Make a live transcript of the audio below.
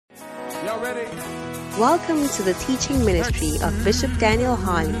Y'all ready? Welcome to the teaching ministry of Bishop Daniel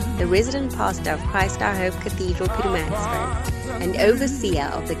Harley, the resident pastor of Christ Our Hope Cathedral, Pietermaritzburg, and overseer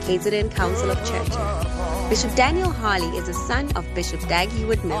of the KZN Council of Churches. Bishop Daniel Harley is a son of Bishop Dag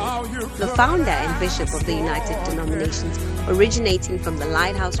Heward-Mills, the founder and bishop of the United Denominations, originating from the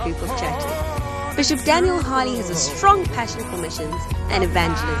Lighthouse Group of Churches. Bishop Daniel Harley has a strong passion for missions and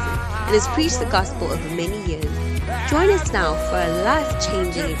evangelism and has preached the gospel over many years. Join us now for a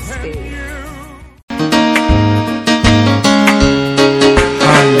life-changing experience.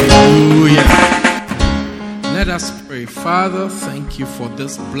 Hallelujah. Let us pray. Father, thank you for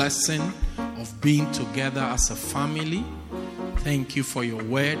this blessing of being together as a family. Thank you for your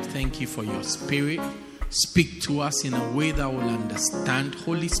word. Thank you for your spirit. Speak to us in a way that we'll understand.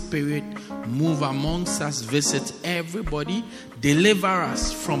 Holy Spirit, move amongst us. Visit everybody. Deliver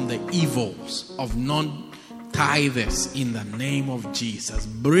us from the evils of non-tithers in the name of Jesus.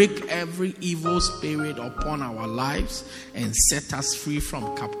 Break every evil spirit upon our lives and set us free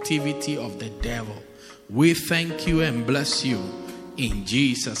from captivity of the devil. We thank you and bless you in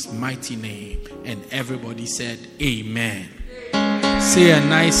Jesus' mighty name. And everybody said amen. Say a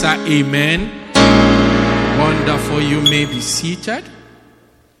nicer amen. Wonderful. You may be seated.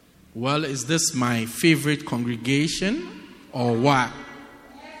 Well, is this my favorite congregation or what?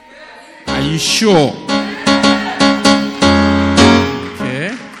 Are you sure?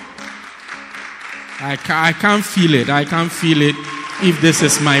 Okay. I can't feel it. I can't feel it if this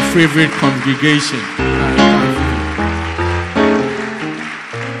is my favorite congregation. All right.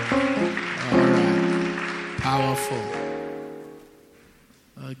 Powerful.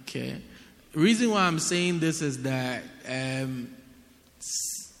 Okay. The reason why I'm saying this is that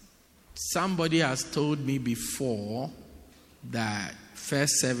somebody has told me before that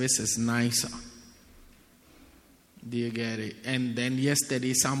first service is nicer. Do you get it? And then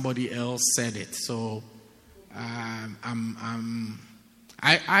yesterday somebody else said it. So I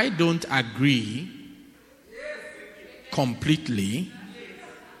don't agree completely.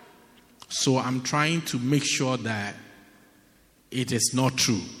 So I'm trying to make sure that it is not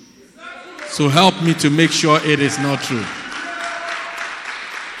true. So help me to make sure it is not true.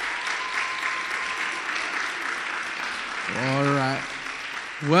 All right.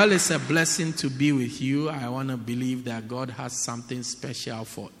 Well, it's a blessing to be with you. I want to believe that God has something special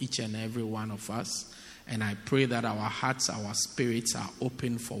for each and every one of us. And I pray that our hearts, our spirits are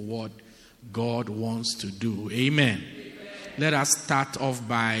open for what God wants to do. Amen. Let us start off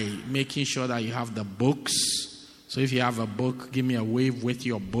by making sure that you have the books. So if you have a book, give me a wave with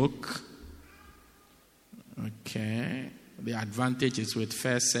your book. Okay. The advantage is with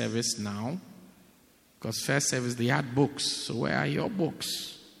first service now. Because first service, they had books. So where are your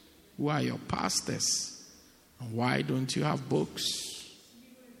books? Who are your pastors? And why don't you have books?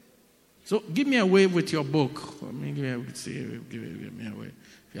 So give me a wave with your book. Give me a wave.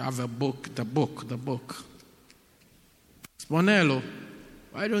 If you have a book, the book. Sponello,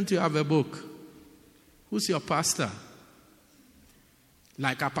 why don't you have a book? Who's your pastor?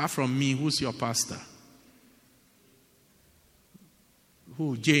 Like apart from me, who's your pastor?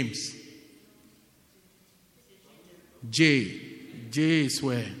 Who? James. J is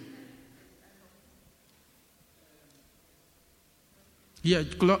where? Yeah,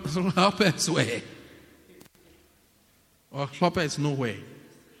 Lopez where? Or Lopez nowhere?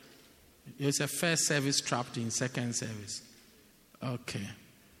 It's a first service trapped in second service. Okay.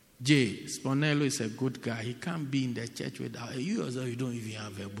 J, Sponello is a good guy. He can't be in the church without you. Also, you don't even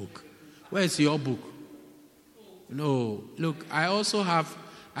have a book. Where's your book? No. Look, I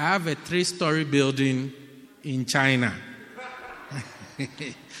have a 3-story building in China.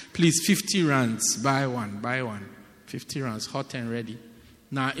 Please, 50 rands. Buy one. 50 rands, hot and ready.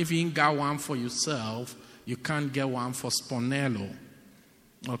 Now, if you ain't got one for yourself, you can't get one for Sponello.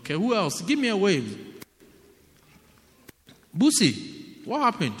 Okay, who else? Give me a wave. Busi, what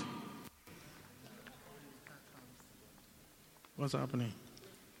happened? What's happening?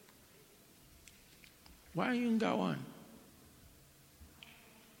 Why you ain't got one?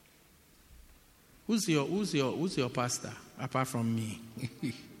 Who's your pastor apart from me?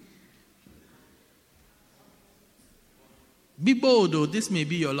 Be bold, though. This may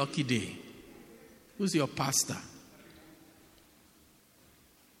be your lucky day. Who's your pastor?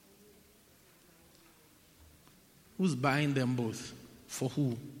 Who's buying them both? For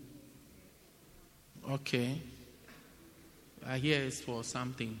who? Okay. I hear it's for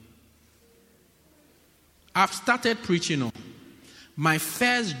something. I've started preaching. My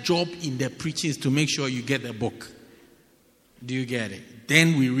first job in the preaching is to make sure you get the book. Do you get it?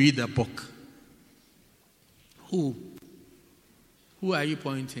 Then we read the book. Who? Who are you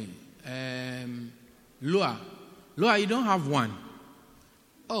pointing? Lua, you don't have one.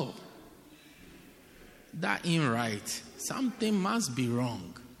 Oh, that ain't right. Something must be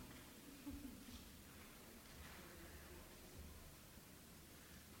wrong.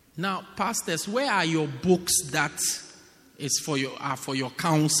 Now, pastors, where are your books that is for your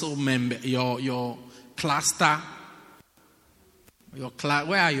council member, your cluster?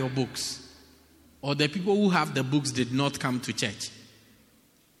 Where are your books? Or the people who have the books did not come to church?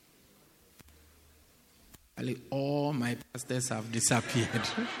 All my pastors have disappeared.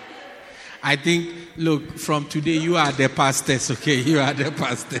 I think, look, from today you are the pastors, okay? You are the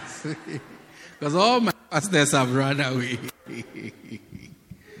pastors. Because all my pastors have run away.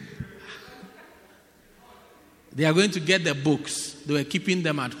 They are going to get the books. They were keeping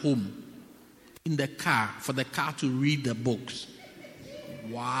them at home in the car for the car to read the books.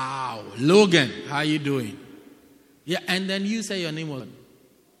 Wow. Logan, how are you doing? Yeah, and then you say your name was...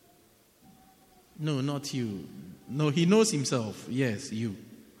 No, not you. No, he knows himself. Yes, you.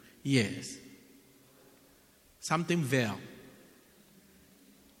 Yes. Something Vel.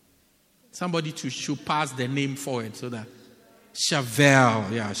 Somebody should pass the name forward so that...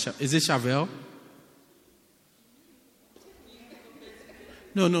 Chevelle. Yeah, is it Chevelle?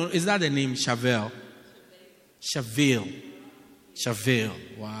 No, is that the name? Chevelle.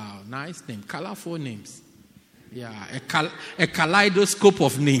 Wow, nice name. Colorful names. Yeah, a kaleidoscope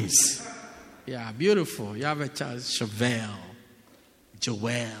of names. Yeah, beautiful. You have a child, Chevelle,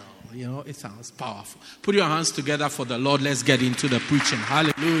 Joel. You know, it sounds powerful. Put your hands together for the Lord. Let's get into the preaching.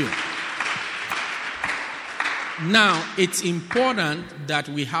 Hallelujah. Now, it's important that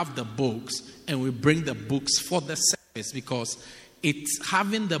we have the books and we bring the books for the service because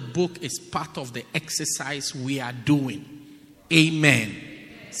having the book is part of the exercise we are doing. Amen.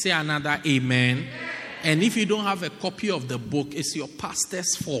 Say another amen. And if you don't have a copy of the book, it's your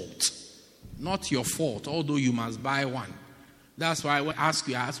pastor's fault. Not your fault, although you must buy one. That's why I ask,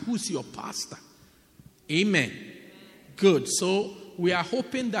 who's your pastor? Amen. Good. So we are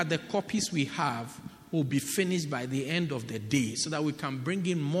hoping that the copies we have will be finished by the end of the day so that we can bring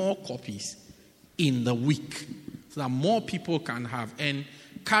in more copies in the week. So that more people can have. And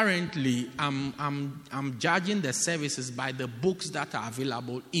currently, I'm judging the services by the books that are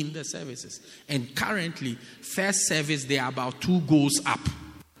available in the services. And currently, first service, they are about 2 goals up.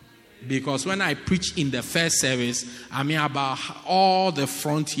 Because when I preach in the first service, about all the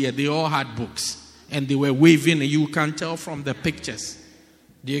front here, they all had books. And they were waving, you can tell from the pictures.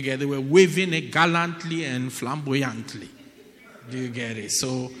 Do you get it? They were waving it gallantly and flamboyantly. Do you get it?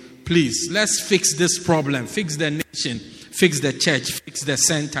 So... please, let's fix this problem. Fix the nation. Fix the church. Fix the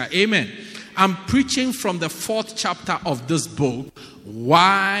center. Amen. I'm preaching from the 4th chapter of this book,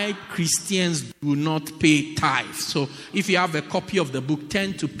 Why Christians Do Not Pay Tithes. So if you have a copy of the book,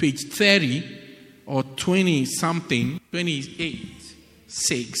 turn to page 30 or 20 something, 28,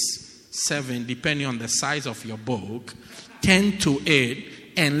 6, 7, depending on the size of your book. Turn to it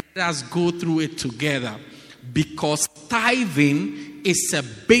and let us go through it together. Because tithing is a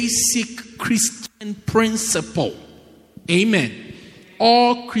basic Christian principle. Amen.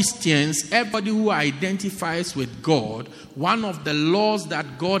 All Christians, everybody who identifies with God, one of the laws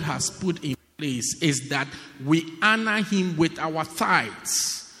that God has put in place is that we honor him with our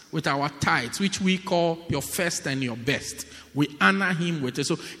tithes. With our tithes, which we call your first and your best. We honor him with it.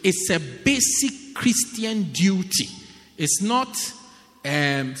 So it's a basic Christian duty. It's not...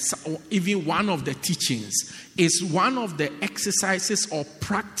 even one of the teachings is one of the exercises or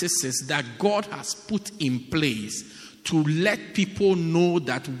practices that God has put in place to let people know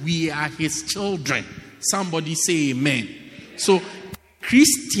that we are his children. Somebody say amen. So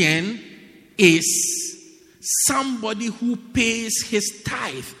Christian is somebody who pays his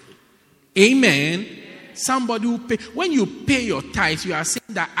tithe. Amen. Somebody who pay. When you pay your tithe, you are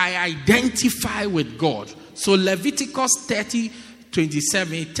saying that I identify with God. So Leviticus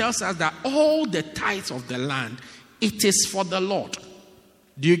 30:27, it tells us that all the tithes of the land, it is for the Lord.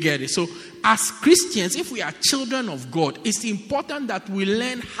 Do you get it? So as Christians, if we are children of God, it's important that we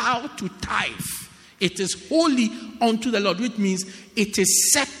learn how to tithe. It is holy unto the Lord, which means it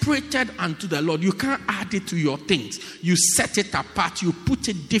is separated unto the Lord. You can't add it to your things. You set it apart. You put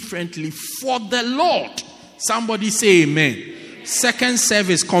it differently for the Lord. Somebody say amen. Second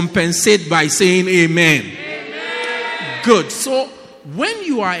service, compensate by saying amen. Amen. Good. So when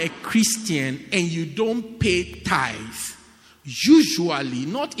you are a Christian and you don't pay tithe, usually,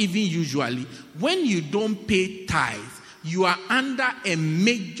 not even usually, when you don't pay tithe, you are under a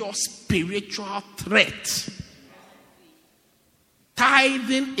major spiritual threat.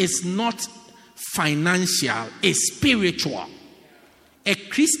 Tithing is not financial, it's spiritual. A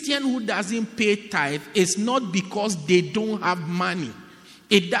Christian who doesn't pay tithe is not because they don't have money.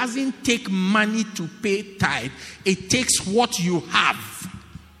 It doesn't take money to pay tithe. It takes what you have.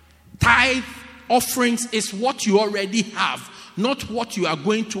 Tithe offerings is what you already have, not what you are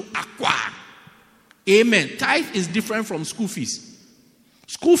going to acquire. Amen. Tithe is different from school fees.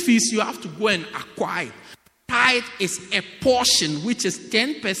 School fees, you have to go and acquire. Tithe is a portion, which is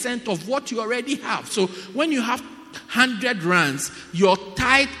 10% of what you already have. So when you have 100 rands, your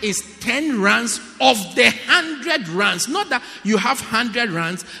tithe is 10 rands of the 100 rands. Not that you have 100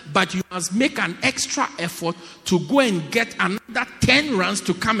 rands, but you must make an extra effort to go and get another 10 rands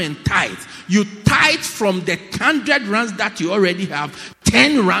to come and tithe. You tithe from the 100 rands that you already have,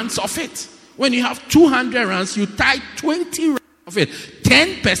 10 rands of it. When you have 200 rands, you tithe 20 rands of it.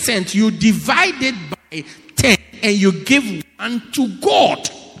 10%, you divide it by 10 and you give one to God.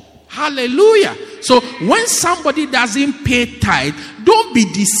 Hallelujah. So when somebody doesn't pay tithe, don't be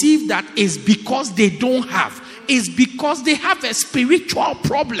deceived that it's because they don't have. It's because they have a spiritual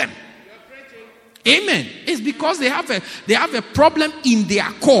problem. Amen. It's because they have a problem in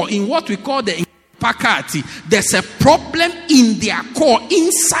their core, in what we call the pakati. There's a problem in their core,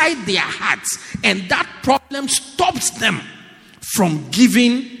 inside their hearts, and that problem stops them from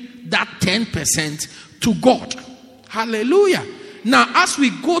giving that 10% to God. Hallelujah. Now, as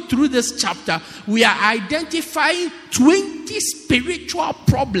we go through this chapter, we are identifying 20 spiritual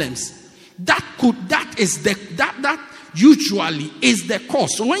problems that usually is the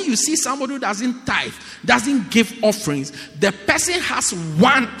cause. So when you see somebody who doesn't tithe, doesn't give offerings, the person has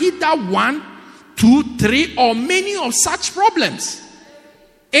either one, two, three, or many of such problems.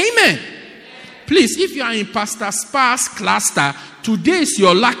 Amen. Please, if you are in Pastor Spar's cluster, today is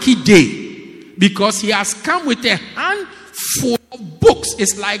your lucky day, because he has come with a handful of books.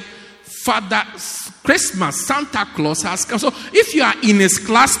 It's like Father Christmas, Santa Claus has come. So if you are in his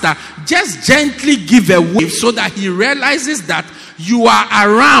cluster, just gently give a wave so that he realizes that you are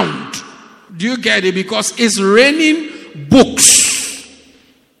around. Do you get it? Because it's raining books.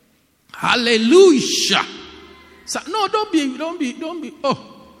 Hallelujah. So, no, don't be.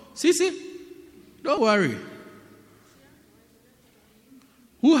 Oh, see, don't worry.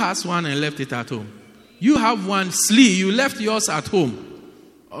 Who has one and left it at home? You have one, Slee, you left yours at home.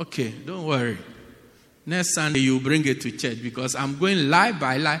 Okay, don't worry. Next Sunday you bring it to church, because I'm going line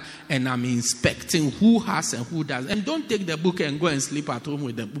by line and I'm inspecting who has and who doesn't. And don't take the book and go and sleep at home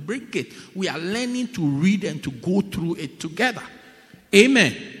with them. Bring it. We are learning to read and to go through it together.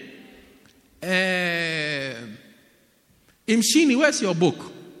 Amen. Imshini, where's your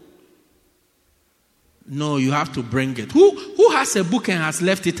book? No, you have to bring it. Who has a book and has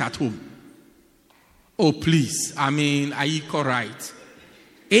left it at home? Oh, please. I mean, are you correct?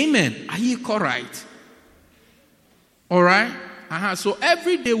 Amen. Are you correct? All right? So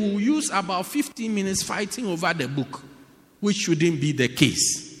every day we'll use about 15 minutes fighting over the book, which shouldn't be the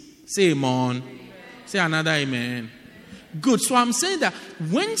case. Say amen. Say another amen. Good. So I'm saying that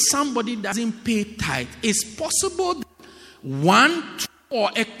when somebody doesn't pay tithe, it's possible that one, two, or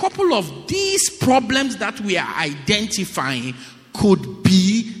a couple of these problems that we are identifying could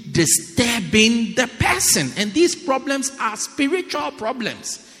be disturbing the person. And these problems are spiritual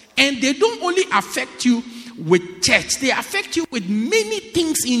problems. And they don't only affect you with church. They affect you with many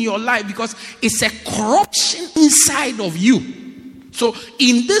things in your life, because it's a corruption inside of you. So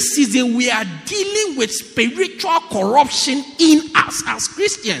in this season, we are dealing with spiritual corruption in us as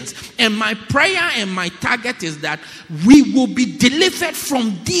Christians. And my prayer and my target is that we will be delivered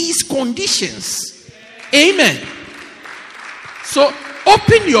from these conditions. Amen. So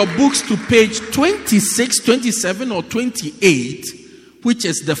open your books to page 26, 27, or 28, which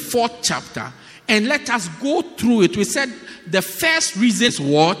is the 4th chapter. And let us go through it. We said the first reason is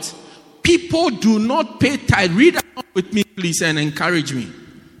what? People do not pay tithe. Read along with me, please, and encourage me.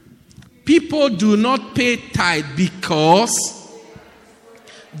 People do not pay tithe because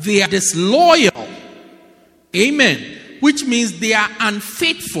they are disloyal. Amen. Which means they are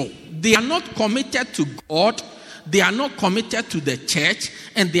unfaithful. They are not committed to God. They are not committed to the church.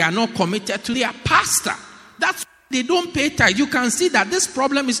 And they are not committed to their pastor. That's why they don't pay tithe. You can see that this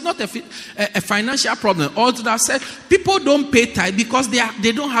problem is not a financial problem. Also, that said, people don't pay tithe because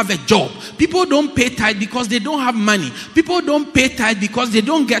they don't have a job. People don't pay tithe because they don't have money. People don't pay tithe because they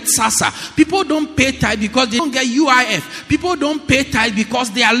don't get SASA. People don't pay tithe because they don't get UIF. People don't pay tithe because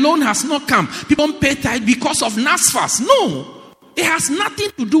their loan has not come. People don't pay tithe because of NASFAS. No. It has nothing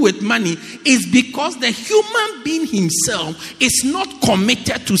to do with money. It's because the human being himself is not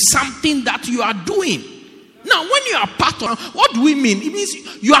committed to something that you are doing. Now, when you are part of, what do we mean? It means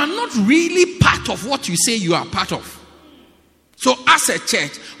you are not really part of what you say you are part of. So as a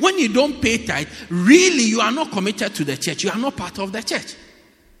church, when you don't pay tithe, really you are not committed to the church. You are not part of the church.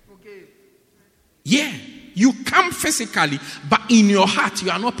 Okay. Yeah. You come physically, but in your heart, you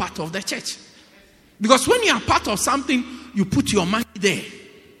are not part of the church. Because when you are part of something, you put your money there.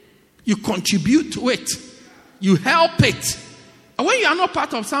 You contribute to it. You help it. And when you are not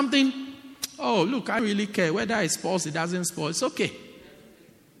part of something, oh, look, I really care. Whether it spoils, it doesn't spoil, it's okay.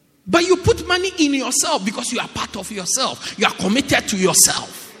 But you put money in yourself because you are part of yourself. You are committed to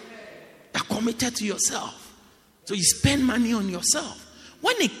yourself. You are committed to yourself. So you spend money on yourself.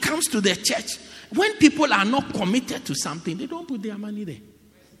 When it comes to the church, when people are not committed to something, they don't put their money there.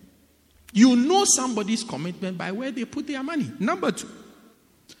 You know somebody's commitment by where they put their money. Number 2.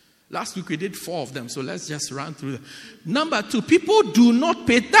 Last week we did 4 of them, so let's just run through them. Number 2, people do not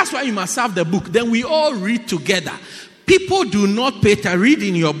pay. That's why you must have the book. Then we all read together. People do not pay tithe. Read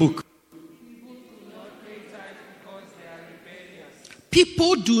in your book.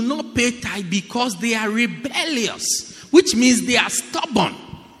 People do not pay tithe because they are rebellious, which means they are stubborn.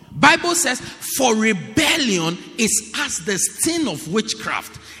 Bible says, for rebellion is as the sin of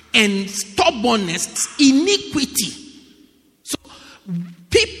witchcraft, and stubbornness, iniquity. So,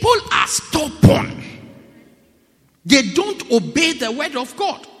 people are stubborn. They don't obey the word of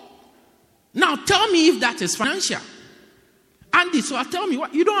God. Now, tell me if that is financial. Andy, so tell me,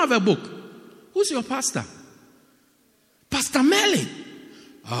 what? You don't have a book. Who's your pastor? Pastor Merlin.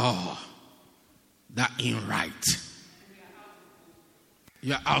 Oh, that ain't right.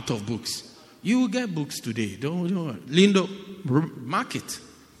 You're out of books. You will get books today. Don't. Lindo, mark it.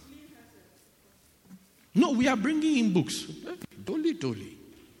 No, we are bringing in books. Dolly.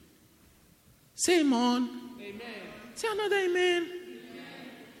 Say amen. Amen. Say another amen. Amen.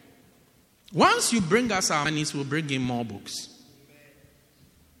 Once you bring us our monies, we'll bring in more books.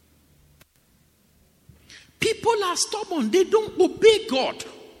 People are stubborn. They don't obey God.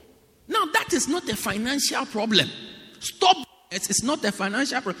 Now, that is not a financial problem. Stubbornness is not a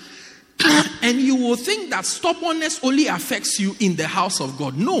financial problem. And you will think that stubbornness only affects you in the house of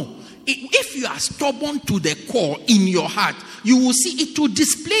God. No. If you are stubborn to the core in your heart, you will see it will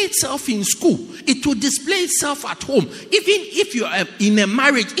display itself in school. It will display itself at home. Even if you are in a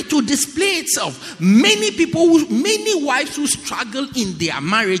marriage, it will display itself. Many wives who struggle in their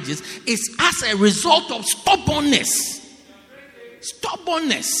marriages is as a result of stubbornness.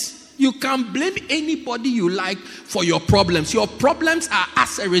 Stubbornness. You can blame anybody you like for your problems. Your problems are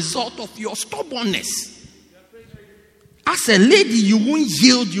as a result of your stubbornness. As a lady, you won't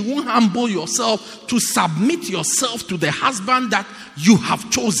yield, you won't humble yourself to submit yourself to the husband that you have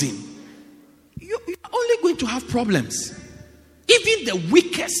chosen. You're only going to have problems. Even the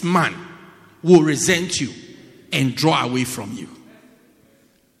weakest man will resent you and draw away from you.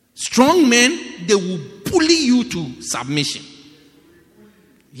 Strong men, they will bully you to submission.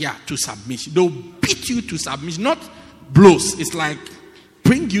 Yeah, to submission. They'll beat you to submission, not blows. It's like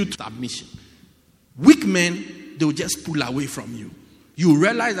bring you to submission. Weak men, they'll just pull away from you. You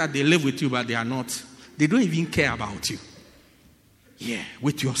realize that they live with you, but they are not. They don't even care about you. Yeah,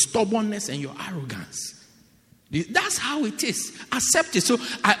 with your stubbornness and your arrogance. That's how it is. Accept it. So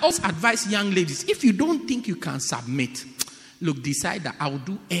I also advise young ladies, if you don't think you can submit, look, decide that I'll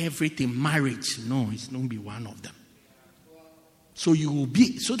do everything. Marriage, no, it's not be one of them. So you will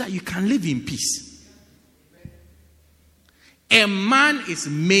be, so that you can live in peace. A man is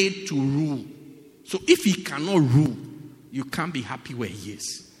made to rule. So if he cannot rule, you can't be happy where he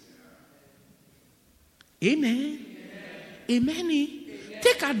is. Amen. Amen. Amen.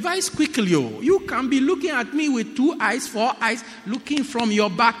 Take advice quickly. You can be looking at me with 2 eyes, 4 eyes, looking from your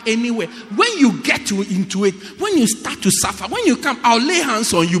back anywhere. When you get into it, when you start to suffer, when you come, I'll lay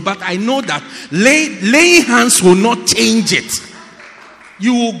hands on you, but I know that laying hands will not change it.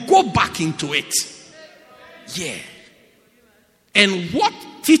 You will go back into it. Yeah. And what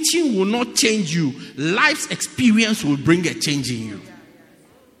teaching will not change you, life's experience will bring a change in you.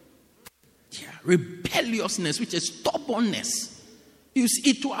 Yeah. Rebelliousness, which is stubbornness. You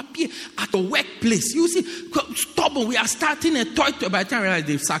see, it will appear at a workplace. You see, stubborn. We are starting a toy to by the time realize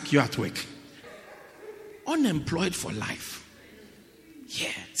they've sacked you at work. Unemployed for life.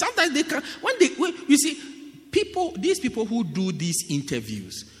 Yeah. Sometimes they can, when you see, these people who do these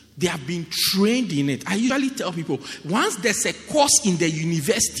interviews, they have been trained in it. I usually tell people, once there's a course in the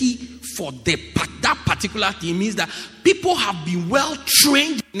university for that particular thing, means that people have been well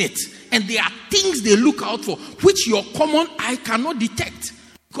trained in it. And there are things they look out for, which your common eye cannot detect.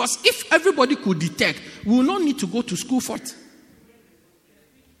 Because if everybody could detect, we will not need to go to school for it.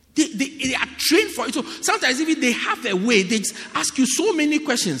 They are trained for it. So sometimes even they have a way, they just ask you so many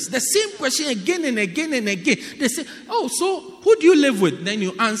questions. The same question again and again and again. They say, oh, so who do you live with? Then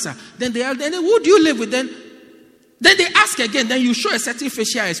you answer. Then who do you live with? Then they ask again. Then you show a certain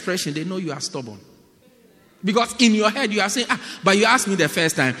facial expression. They know you are stubborn. Because in your head you are saying, but you asked me the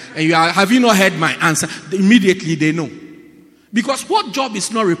first time, and have you not heard my answer? Immediately they know. Because what job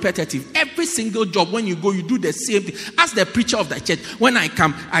is not repetitive? Every single job, when you go, you do the same thing. As the preacher of the church, when I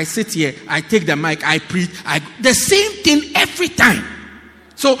come, I sit here, I take the mic, I preach, the same thing every time.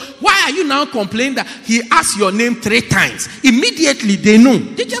 So why are you now complaining that he asked your name 3 times? Immediately they know.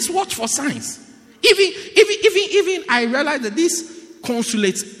 They just watch for signs. Even I realize that these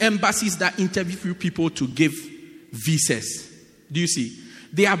consulates, embassies that interview people to give visas, do you see?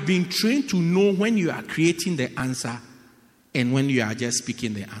 They have been trained to know when you are creating the answer and when you are just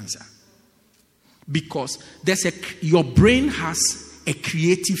speaking the answer. Because your brain has a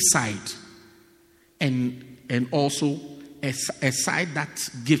creative side and also a side that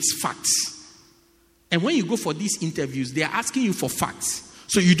gives facts. And when you go for these interviews, they are asking you for facts.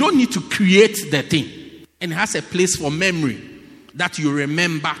 So you don't need to create the thing. And it has a place for memory, that you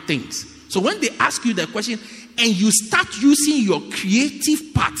remember things. So when they ask you the question and you start using your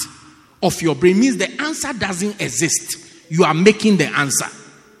creative part of your brain, means the answer doesn't exist. You are making the answer.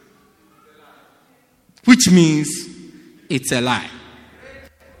 Which means it's a lie.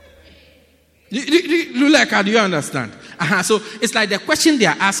 Luleka, do you understand? So it's like the question they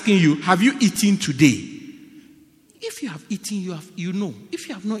are asking you, have you eaten today? If you have eaten, you know. If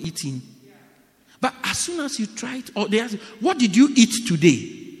you have not eaten, but as soon as you try it, or they ask you, what did you eat today?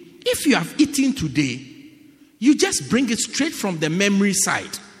 If you have eaten today, you just bring it straight from the memory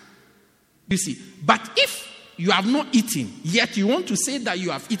side. You see, but if you have not eaten, yet you want to say that you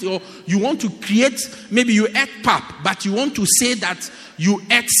have eaten, or you want to create, maybe you ate pap, but you want to say that you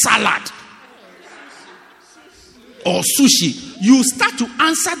ate salad or sushi, you start to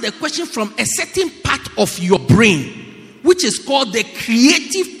answer the question from a certain part of your brain, which is called the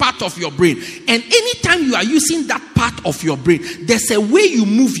creative part of your brain. And anytime you are using that part of your brain, there's a way you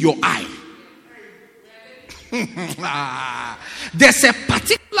move your eye. There's a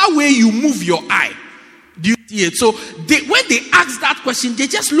particular way you move your eye. Do you see it? So when they ask that question, they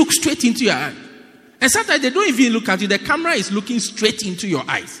just look straight into your eye. And sometimes they don't even look at you. The camera is looking straight into your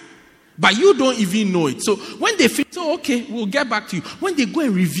eyes. But you don't even know it. So when they feel, okay, we'll get back to you. When they go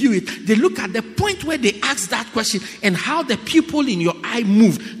and review it, they look at the point where they ask that question and how the pupil in your eye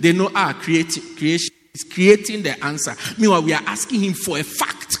move. They know, creation is creating the answer. Meanwhile, we are asking him for a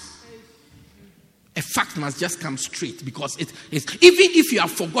fact. A fact must just come straight, because it's even if you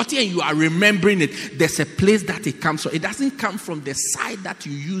have forgotten and you are remembering it, there's a place that it comes from. It doesn't come from the side that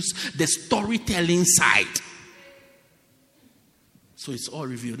you use, the storytelling side. So it's all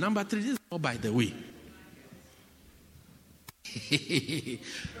revealed. Number 3, this is all by the way.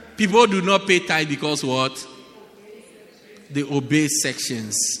 People do not pay tithe because what? They obey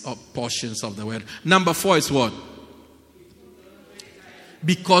sections or portions of the word. Number 4 is what?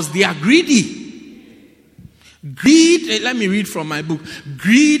 Because they are greedy. Greed, let me read from my book.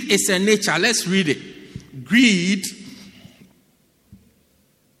 Greed is a nature. Let's read it. Greed.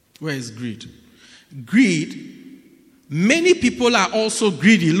 Where is greed? Greed. Many people are also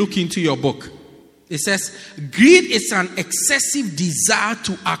greedy. Look into your book. It says, greed is an excessive desire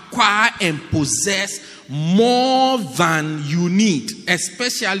to acquire and possess more than you need,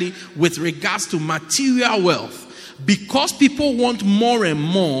 especially with regards to material wealth. Because people want more and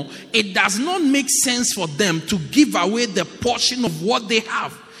more, it does not make sense for them to give away the portion of what they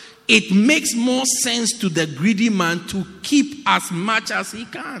have. It makes more sense to the greedy man to keep as much as he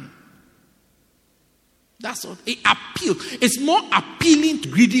can. That's what it appeals. It's more appealing to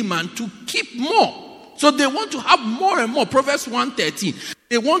greedy man to keep more. So they want to have more and more. Proverbs 1:13.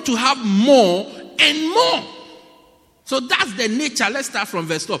 They want to have more and more. So that's the nature. Let's start from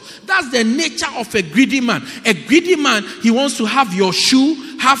verse 12. That's the nature of a greedy man. A greedy man, he wants to have your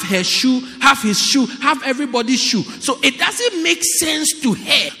shoe, have her shoe, have his shoe, have everybody's shoe. So it doesn't make sense to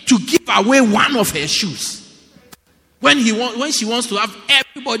her to give away one of her shoes when she wants to have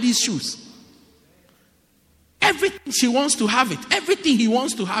everybody's shoes. Everything she wants to have it. Everything he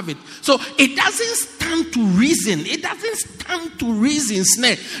wants to have it. So it doesn't stand to reason. It doesn't stand to reason,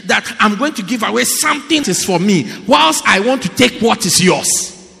 Snare, that I'm going to give away something that is for me, whilst I want to take what is yours.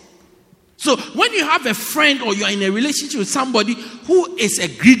 So when you have a friend or you are in a relationship with somebody who is a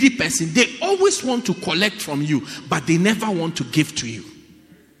greedy person, they always want to collect from you, but they never want to give to you.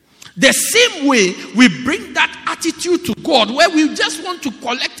 The same way we bring that attitude to God, where we just want to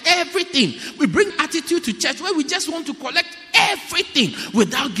collect everything. We bring attitude to church where we just want to collect everything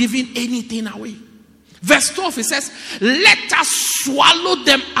without giving anything away. Verse 12, it says, let us swallow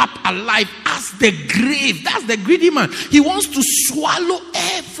them up alive as the grave. That's the greedy man. He wants to swallow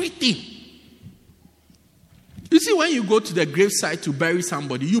everything. You see, when you go to the graveside to bury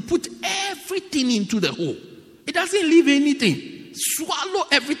somebody, you put everything into the hole. It doesn't leave anything. Swallow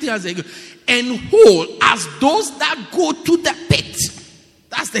everything as a grave. And whole as those that go to the pit.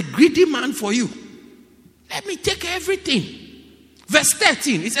 That's the greedy man for you. Let me take everything. Verse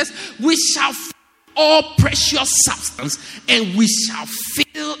 13, it says, we shall all precious substance, and we shall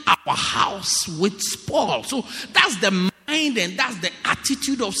fill our house with spoil. So that's the mind and that's the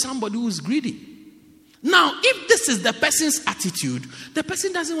attitude of somebody who is greedy. Now, if this is the person's attitude, the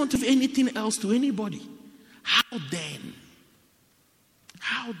person doesn't want to give anything else to anybody. How then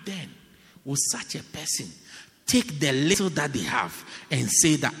will such a person take the little that they have and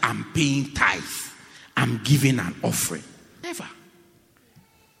say that I'm paying tithe, I'm giving an offering?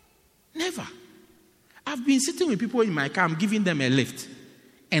 Never. I've been sitting with people in my car, I'm giving them a lift,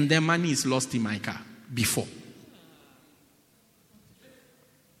 and their money is lost in my car before.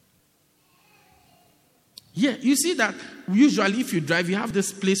 Yeah, you see that usually if you drive, you have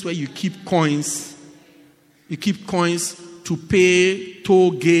this place where you keep coins. You keep coins to pay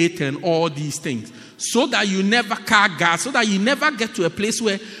toll gate and all these things. So that you never car gas, so that you never get to a place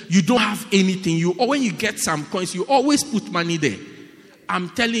where you don't have anything. Or when you get some coins, you always put money there. I'm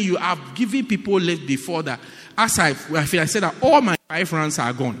telling you, I've given people lift before that. As I said that all my 5 rands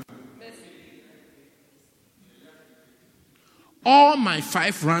are gone. All my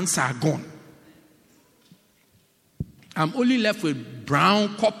 5 rands are gone. I'm only left with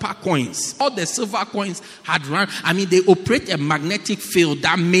brown copper coins. All the silver coins had run. I mean, they operate a magnetic field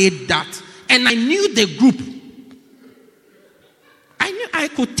that made that. And I knew the group. I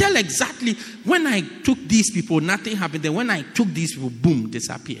could tell exactly when I took these people, nothing happened. Then when I took these people, boom,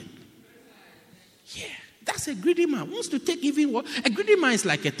 disappeared. Yeah, that's a greedy man. Wants to take even what? A greedy man is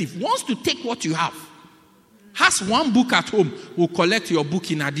like a thief. Wants to take what you have. Has one book at home, will collect your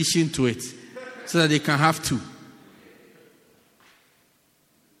book in addition to it, so that they can have 2.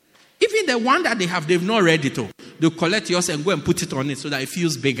 Even the one that they have, they've not read it all. They'll collect yours and go and put it on it so that it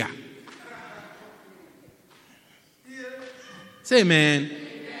feels bigger. Say amen.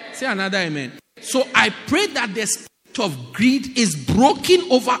 Say another amen. So I pray that the spirit of greed is broken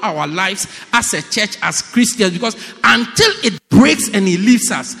over our lives as a church, as Christians, because until it breaks and it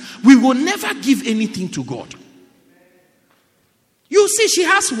leaves us, we will never give anything to God. You see, she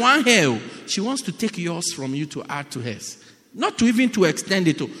has one hair. She wants to take yours from you to add to hers. Not to even to extend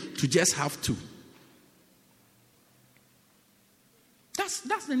it, to just have 2.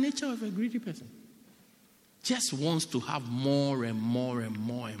 That's the nature of a greedy person. Just wants to have more and more and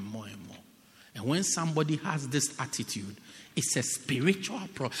more and more and more. And when somebody has this attitude, it's a spiritual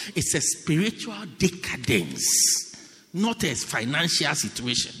problem. It's a spiritual decadence, not a financial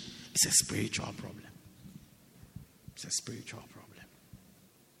situation. It's a spiritual problem. It's a spiritual problem.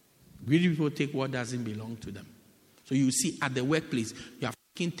 Greedy people take what doesn't belong to them. So you see at the workplace, you are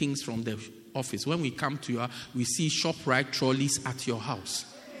taking things from the office. When we come to we see ShopRite trolleys at your house.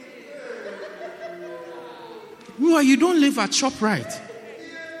 No, you don't live at ShopRite.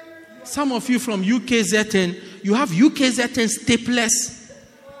 Some of you from UKZN, you have UKZN staplers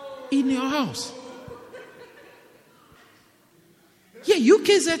in your house. Yeah,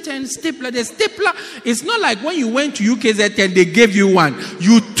 UKZN stapler. The stapler, it's not like when you went to UKZN, they gave you one.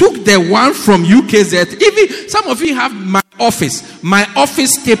 You took the one from UKZN. Even some of you have my office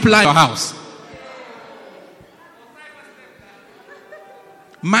stapler in your house.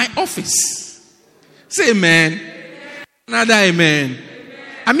 My office. Say amen. Another amen.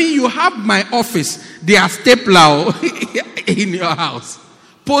 I mean, you have my office. They are stapler in your house.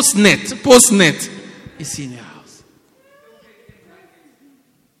 Postnet is in your house.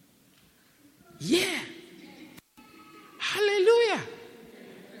 Yeah. Hallelujah.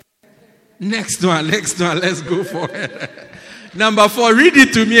 Next one. Let's go for it. Number 4, read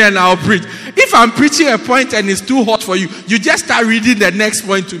it to me and I'll preach. If I'm preaching a point and it's too hot for you, you just start reading the next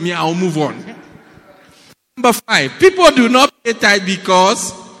point to me. I'll move on. Number 5, people do not pay tithe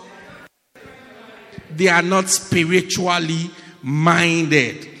because they are not spiritually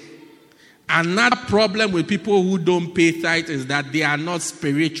minded. Another problem with people who don't pay tithe is that they are not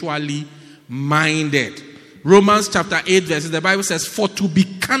spiritually minded. Romans chapter 8 verses, the Bible says, for to be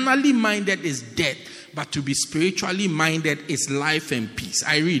carnally minded is death, but to be spiritually minded is life and peace.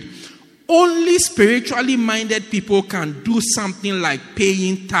 I read, only spiritually minded people can do something like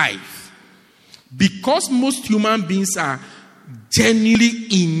paying tithe. Because most human beings are genuinely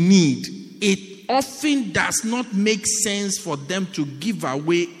in need, it often does not make sense for them to give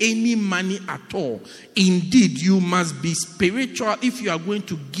away any money at all. Indeed, you must be spiritual if you are going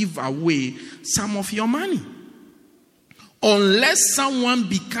to give away some of your money. Unless someone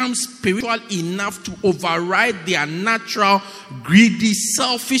becomes spiritual enough to override their natural, greedy,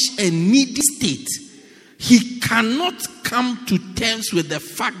 selfish, and needy state, he cannot come to terms with the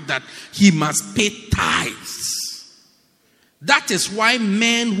fact that he must pay tithes. That is why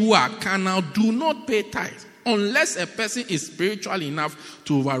men who are carnal do not pay tithes. Unless a person is spiritual enough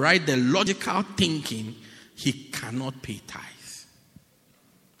to override the logical thinking, he cannot pay tithes.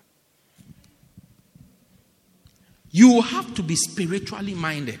 You have to be spiritually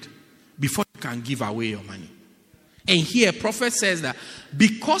minded before you can give away your money. And here, prophet says that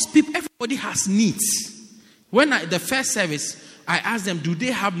because everybody has needs. When the first service, I asked them, do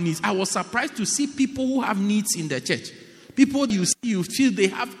they have needs? I was surprised to see people who have needs in the church. People you feel they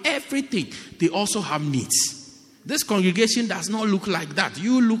have everything. They also have needs. This congregation does not look like that.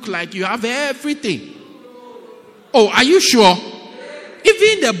 You look like you have everything. Oh, are you sure?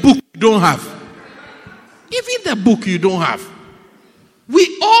 Even the book you don't have. Even the book you don't have.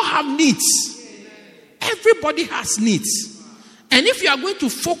 We all have needs. Everybody has needs. And if you are going to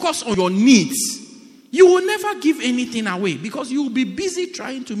focus on your needs, you will never give anything away because you will be busy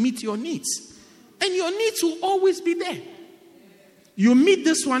trying to meet your needs. And your needs will always be there. You meet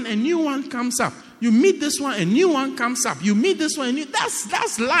this one, a new one comes up. You meet this one, a new one comes up. You meet this one,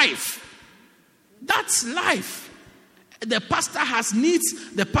 that's life. That's life. The pastor has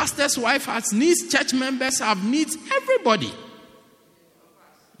needs. The pastor's wife has needs. Church members have needs. Everybody.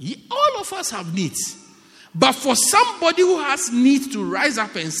 All of us have needs. But for somebody who has needs to rise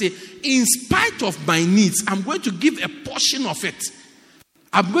up and say, in spite of my needs, I'm going to give a portion of it.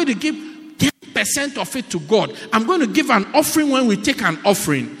 I'm going to give 10% of it to God. I'm going to give an offering when we take an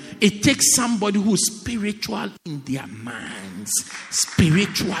offering. It takes somebody who's spiritual in their minds.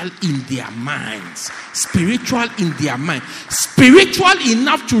 Spiritual in their minds. Spiritual in their mind. Spiritual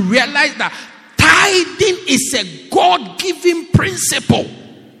enough to realize that tithing is a God-given principle.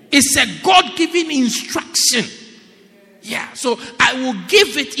 It's a God-given instruction. Yeah, so I will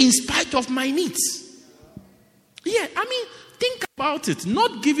give it in spite of my needs. Yeah, I mean, think about it.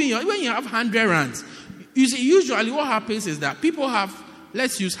 Not giving you, when you have 100 rands, you see, usually what happens is that people have,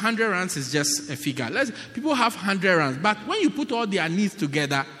 let's use 100 rands is just a figure. People have 100 rands, but when you put all their needs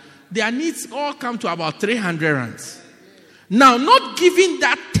together, their needs all come to about 300 rands. Now, not giving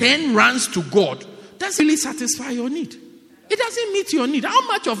that 10 rands to God doesn't really satisfy your need. It doesn't meet your need. How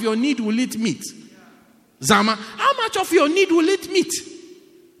much of your need will it meet? Zama, how much of your need will it meet?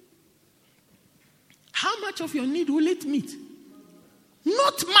 How much of your need will it meet?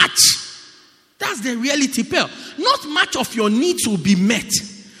 Not much. That's the reality, Pearl. Not much of your needs will be met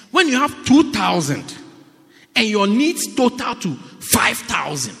when you have 2,000 and your needs total to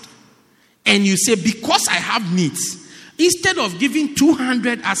 5,000. And you say, because I have needs, instead of giving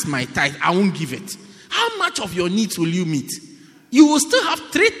 200 as my tithe, I won't give it. How much of your needs will you meet? You will still have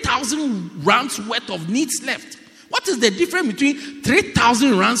 3,000 rands worth of needs left. What is the difference between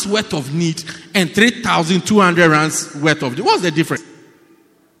 3,000 rands worth of need and 3,200 rands worth of need? What's the difference?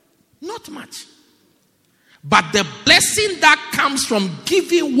 Not much. But the blessing that comes from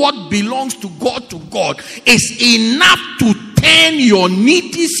giving what belongs to God is enough to turn your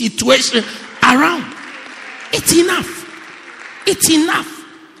needy situation around. It's enough. It's enough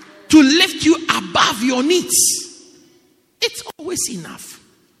to lift you above your needs. It's always enough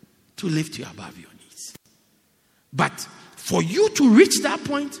to lift you above your needs. But for you to reach that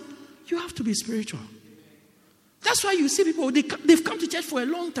point, you have to be spiritual. That's why you see people, they've come to church for a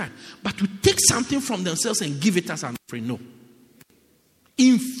long time, but to take something from themselves and give it as an offering, no.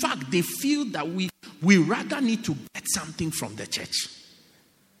 In fact, they feel that we rather need to get something from the church.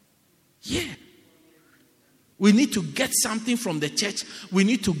 Yeah. We need to get something from the church. We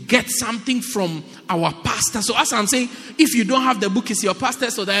need to get something from our pastor. So as I'm saying, if you don't have the book, it's your pastor.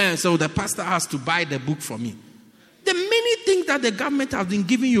 So the pastor has to buy the book for me. The many things that the government has been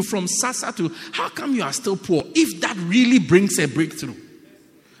giving you from SASA to, how come you are still poor? If that really brings a breakthrough.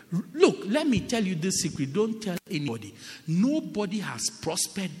 Look, let me tell you this secret. Don't tell anybody. Nobody has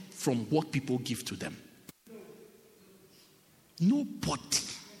prospered from what people give to them. Nobody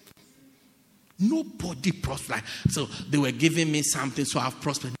prospered. So they were giving me something, so I've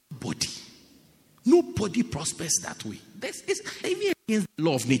prospered. Nobody prospers that way. It's even against the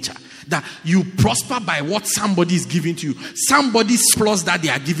law of nature that you prosper by what somebody is giving to you. Somebody's plus that they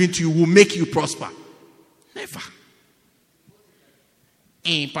are giving to you will make you prosper. Never.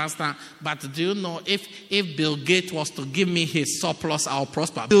 Hey, Pastor, but do you know if Bill Gates was to give me his surplus, I'll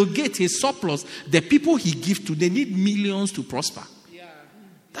prosper. Bill Gates, his surplus, the people he gives to, they need millions to prosper. Yeah.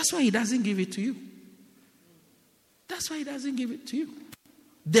 That's why he doesn't give it to you. That's why he doesn't give it to you.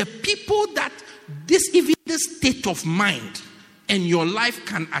 The people that even this state of mind and your life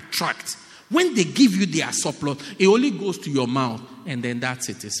can attract, when they give you their surplus, it only goes to your mouth and then that's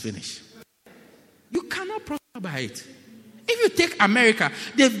it, it's finished. You cannot prosper by it. If you take America,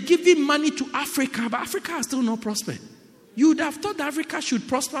 they've given money to Africa, but Africa has still not prospered. You would have thought Africa should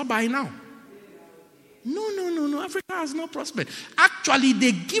prosper by now. No. Africa has not prospered. Actually,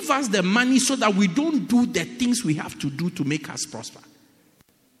 they give us the money so that we don't do the things we have to do to make us prosper.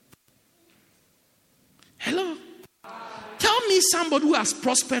 Hello? Tell me somebody who has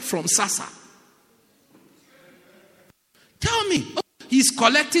prospered from SASA. Tell me. Oh, he's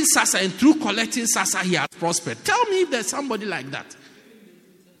collecting SASA, and through collecting SASA, he has prospered. Tell me if there's somebody like that.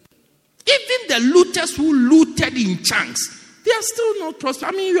 Even the looters who looted in chunks, they are still not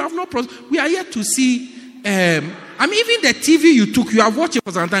prospered. You have not prospered. We are yet to see. Even the TV you took, you have watched it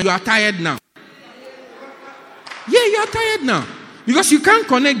for some time. You are tired now. Yeah, you are tired now because you can't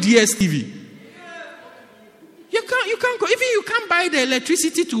connect DSTV. You can't. Even you can't buy the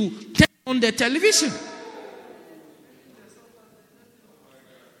electricity to turn on the television.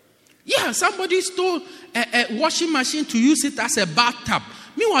 Yeah, somebody stole a washing machine to use it as a bathtub.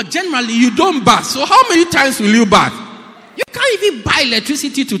 Meanwhile, generally, you don't bath. So how many times will you bath? You can't even buy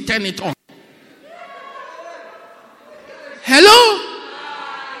electricity to turn it on. Hello?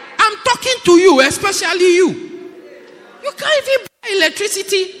 I'm talking to you, especially you. You can't even buy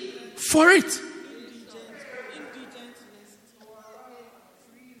electricity for it.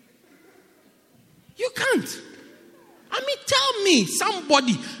 You can't. Tell me,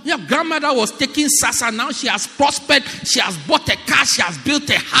 somebody, your grandmother was taking SASA, now she has prospered, she has bought a car, she has built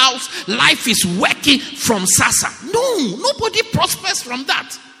a house, life is working from SASA. No, nobody prospers from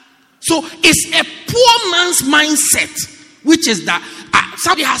that. So it's a poor man's mindset, which is that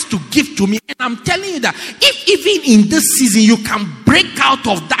somebody has to give to me. And I'm telling you that if even in this season you can break out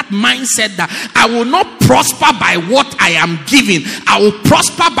of that mindset that I will not prosper by what I am giving, I will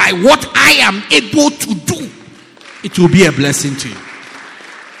prosper by what I am able to do. It will be a blessing to you.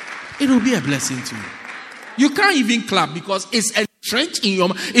 It will be a blessing to you. You can't even clap because it's entrenched in your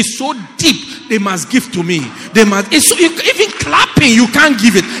mind. It's so deep. They must give to me. They must. Even clapping, you can't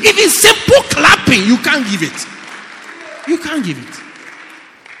give it. Even simple clapping, you can't give it. You can't give it.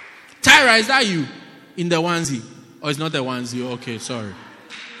 Tyra, is that you in the onesie? Or it's not the onesie? Okay, sorry.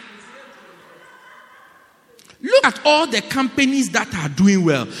 Look at all the companies that are doing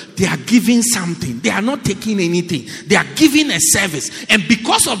well. They are giving something. They are not taking anything. They are giving a service. And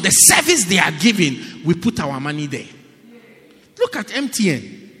because of the service they are giving, we put our money there. Look at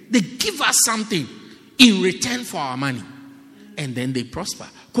MTN. They give us something in return for our money. And then they prosper.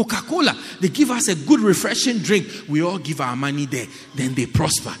 Coca-Cola, they give us a good refreshing drink. We all give our money there. Then they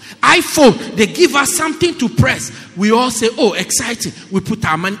prosper. iPhone, they give us something to press. We all say, oh, exciting. We put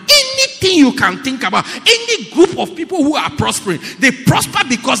our money. Anything you can think about, any group of people who are prospering, they prosper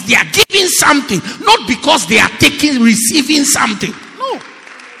because they are giving something, not because they are receiving something. No.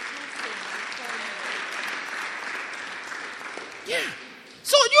 Yeah.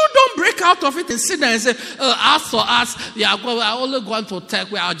 So you don't break out of it and sit there and say, as for us, we are only going to take,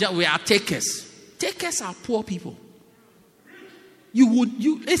 we are takers. Takers are poor people.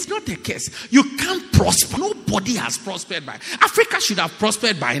 It's not a case. You can't prosper. Nobody has prospered by. Africa should have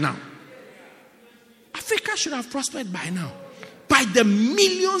prospered by now. Africa should have prospered by now. By the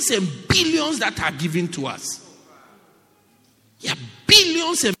millions and billions that are given to us. Yeah,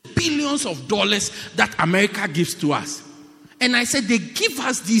 billions and billions of dollars that America gives to us. And I said they give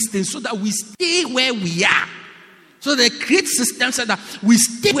us these things so that we stay where we are. So they create systems so that we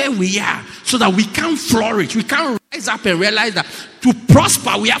stay where we are. So that we can flourish. We can rise up and realize that to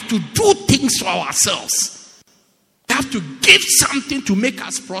prosper, we have to do things for ourselves. We have to give something to make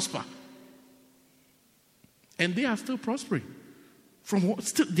us prosper. And they are still prospering.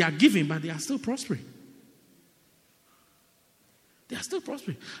 They are giving, but they are still prospering. They are still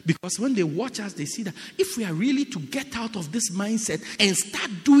prospering. Because when they watch us, they see that if we are really to get out of this mindset and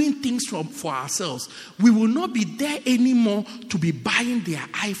start doing things for ourselves, we will not be there anymore to be buying their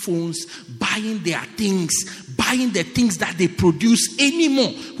iPhones, buying their things, buying the things that they produce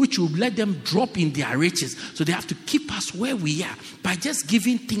anymore, which will let them drop in their riches. So they have to keep us where we are by just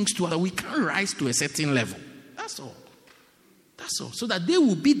giving things to us. We can't rise to a certain level. That's all. That's all. So that they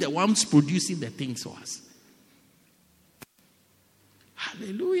will be the ones producing the things for us.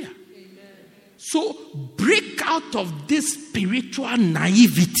 Hallelujah. Amen. So break break out of this spiritual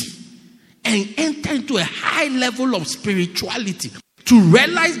naivety and enter into a high level of spirituality to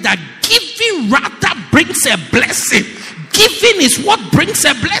realize that giving rather brings a blessing. Giving is what brings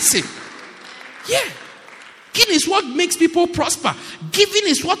a blessing. Yeah. Giving is what makes people prosper. Giving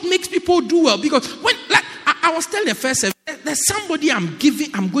is what makes people do well. Because when, like I was telling the first service, there's somebody I'm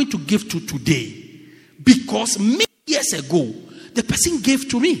going to give to today. Because many years ago, the person gave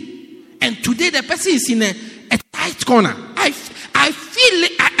to me. And today the person is in a tight corner. I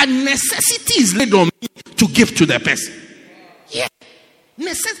feel a necessity is laid on me to give to the person. Yeah.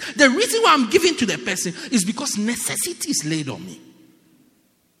 The reason why I'm giving to the person is because necessity is laid on me.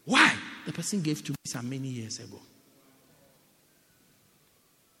 Why? The person gave to me some many years ago.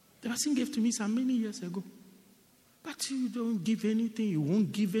 The person gave to me some many years ago. But you don't give anything. You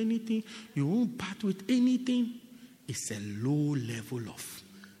won't give anything. You won't part with anything. It's a low level of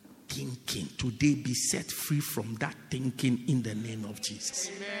thinking. Today, be set free from that thinking in the name of Jesus.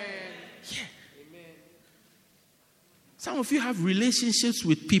 Amen. Yeah. Amen. Some of you have relationships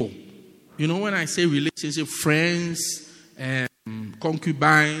with people. You know, when I say relationship, friends,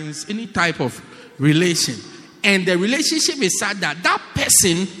 concubines, any type of relation. And the relationship is such that that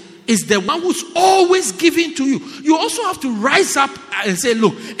person is the one who's always giving to you. You also have to rise up and say,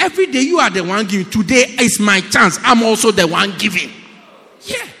 look, every day you are the one giving. Today is my chance. I'm also the one giving.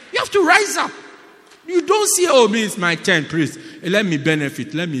 Yeah, you have to rise up. You don't say, oh, me, it's my turn, please. Let me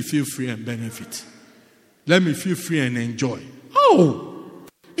benefit. Let me feel free and benefit. Let me feel free and enjoy. Oh,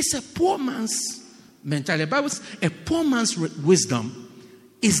 it's a poor man's mentality. The Bible says a poor man's wisdom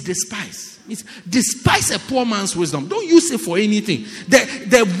is despised. It's despise a poor man's wisdom. Don't use it for anything.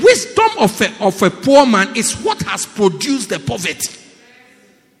 The wisdom of a poor man is what has produced the poverty.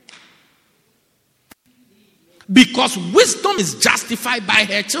 Because wisdom is justified by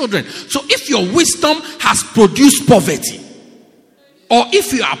her children. So if your wisdom has produced poverty, or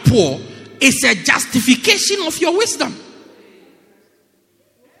if you are poor, it's a justification of your wisdom.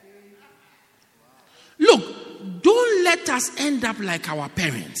 Look, don't let us end up like our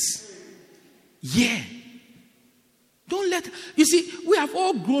parents. Yeah. Don't let... You see, we have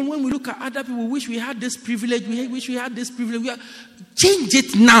all grown. When we look at other people, we wish we had this privilege. We wish we had this privilege. Change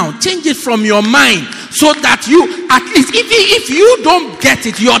it now. Change it from your mind. So that you, at least, even if you don't get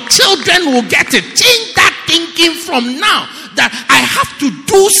it, your children will get it. Change that thinking from now. That I have to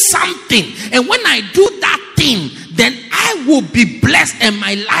do something. And when I do that thing, then I will be blessed and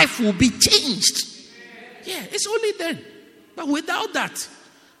my life will be changed. Yeah, it's only then. But without that,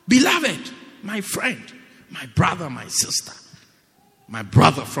 beloved, my friend, my brother, my sister, my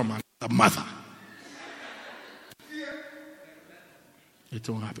brother from another mother, it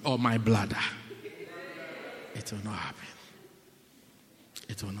won't happen. Or my brother, it will not happen.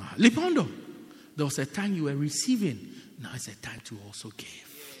 It will not happen. Lipondo, there was a time you were receiving. Now it's a time to also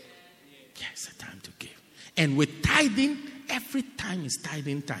give. Yeah, it's a time to give. And with tithing, every time is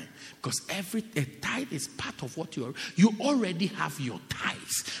tithing time. Because a tithe is part of what you already have your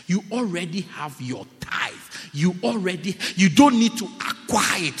tithes. You already have your tithe. You don't need to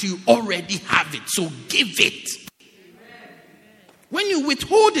acquire it. You already have it. So give it. When you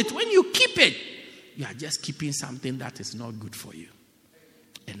withhold it, when you keep it, you are just keeping something that is not good for you.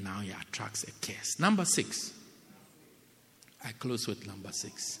 And now it attracts a curse. Number 6. I close with number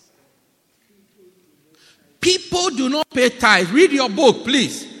 6. People do not pay tithe. Read your book,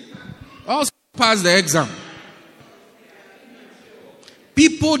 please. Also pass the exam.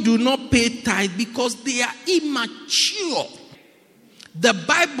 People do not pay tithe because they are immature. The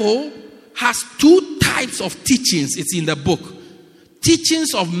Bible has 2 types of teachings. It's in the book.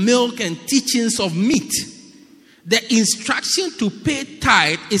 Teachings of milk and teachings of meat. The instruction to pay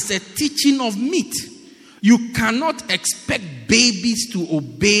tithe is a teaching of meat. You cannot expect babies to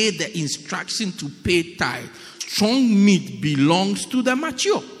obey the instruction to pay tithe. Strong meat belongs to the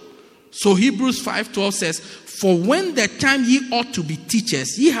mature. So Hebrews 5:12 says, for when the time ye ought to be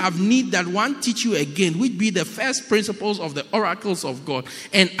teachers, ye have need that one teach you again, which be the first principles of the oracles of God,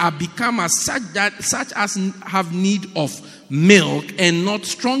 and are become as such as have need of milk and not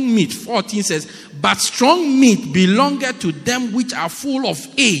strong meat. 14 says, but strong meat belongeth to them which are full of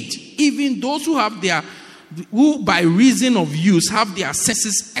age, even those who by reason of use have their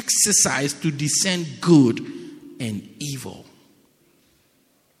senses exercised to discern good and evil.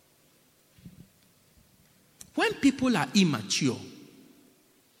 When people are immature,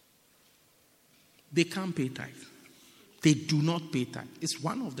 they can't pay tithe. They do not pay tithe. It's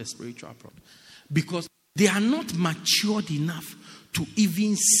one of the spiritual problems. Because they are not matured enough to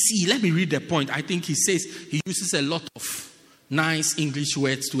even see. Let me read the point. I think he says, he uses a lot of nice English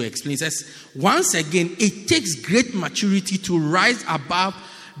words to explain. It says, once again, it takes great maturity to rise above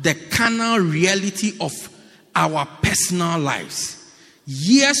the carnal reality of our personal lives.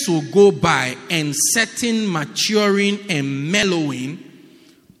 Years will go by and certain maturing and mellowing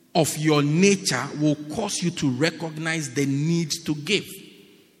of your nature will cause you to recognize the need to give.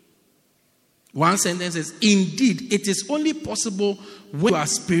 One sentence says, indeed, it is only possible when you are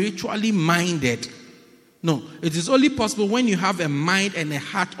spiritually minded. No, it is only possible when you have a mind and a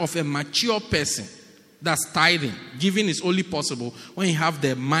heart of a mature person. That's tithing. Giving is only possible when you have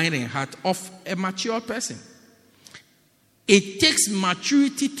the mind and heart of a mature person. It takes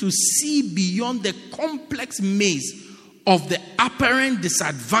maturity to see beyond the complex maze of the apparent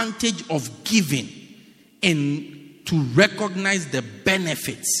disadvantage of giving and to recognize the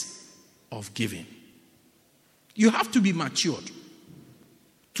benefits of giving. You have to be matured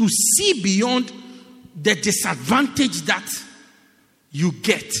to see beyond the disadvantage that you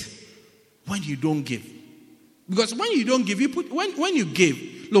get when you don't give. Because when you don't give, you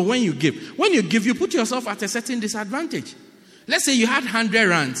put yourself at a certain disadvantage. Let's say you had 100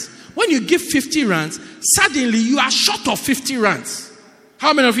 rands. When you give 50 rands, suddenly you are short of 50 rands.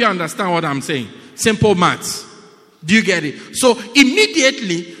 How many of you understand what I'm saying? Simple maths. Do you get it? So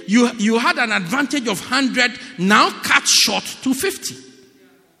immediately you had an advantage of 100, now cut short to 50.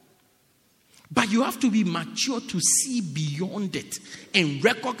 But you have to be mature to see beyond it and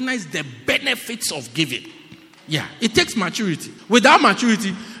recognize the benefits of giving. Yeah, it takes maturity. Without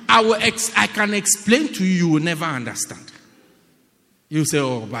maturity, I can explain to you, you will never understand. You say,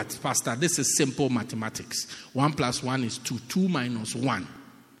 oh, but Pastor, this is simple mathematics. 1 + 1 is 2. 2 - 1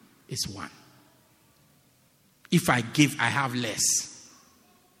 is 1. If I give, I have less.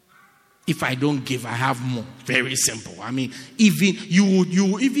 If I don't give, I have more. Very simple. I mean, even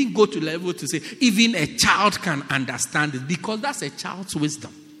you even go to level to say, even a child can understand it because that's a child's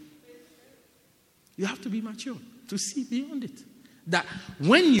wisdom. You have to be mature to see beyond it. That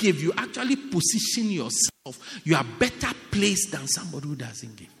when you give, you actually position yourself. You are better placed than somebody who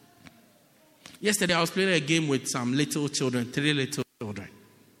doesn't give. Yesterday, I was playing a game with some little children, 3 little children.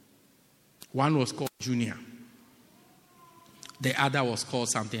 One was called Junior. The other was called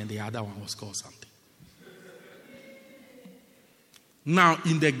something, and the other one was called something. Now,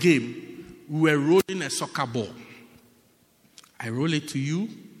 in the game, we were rolling a soccer ball. I roll it to you,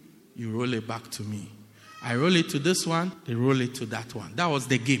 you roll it back to me. I roll it to this one, they roll it to that one. That was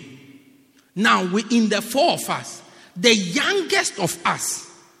the game. Now, in the 4 of us, the youngest of us,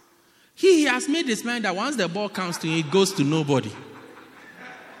 he has made his mind that once the ball comes to him, it goes to nobody.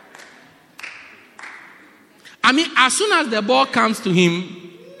 I mean, as soon as the ball comes to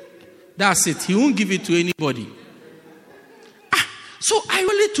him, that's it. He won't give it to anybody. So I roll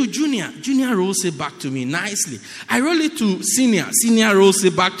it to Junior. Junior rolls it back to me nicely. I roll it to Senior. Senior rolls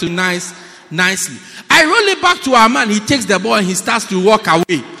it back to nicely. I roll it back to our man. He takes the ball and he starts to walk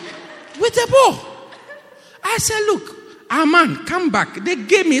away with the ball. I said, look, our man, come back. The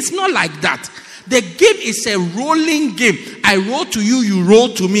game is not like that. The game is a rolling game. I roll to you, you roll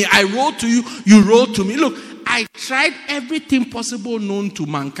to me. I roll to you, you roll to me. Look, I tried everything possible known to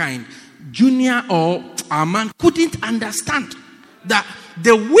mankind. Junior or our man couldn't understand that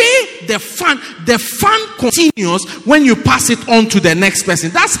the way the fun continues when you pass it on to the next person.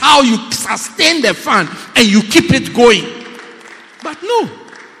 That's how you sustain the fun and you keep it going. But no,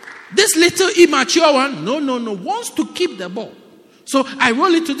 this little immature one, no, wants to keep the ball. So I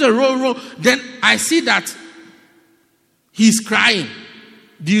roll it to the roll. Then I see that he's crying.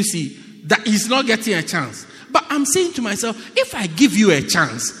 Do you see? That he's not getting a chance. But I'm saying to myself, if I give you a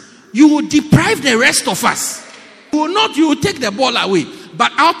chance, you will deprive the rest of us. You will take the ball away.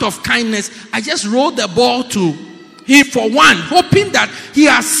 But out of kindness, I just rolled the ball to him for one, hoping that he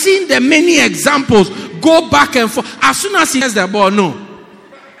has seen the many examples go back and forth. As soon as he has the ball, no.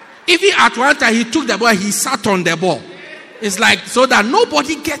 Even at one time, he took the ball, he sat on the ball. It's like so that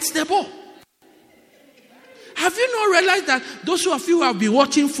nobody gets the ball. Have you not realized that those of you who have been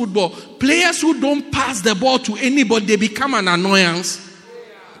watching football, players who don't pass the ball to anybody, they become an annoyance.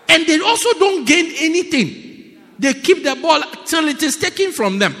 And they also don't gain anything. They keep the ball till it is taken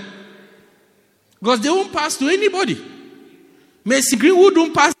from them. Because they won't pass to anybody. Mason Greenwood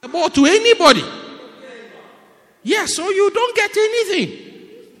don't pass the ball to anybody. Yeah, so you don't get anything.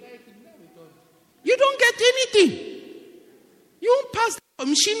 You don't get anything. You won't pass the ball.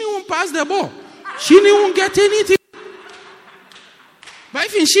 Shini won't pass the ball. Shini won't get anything. But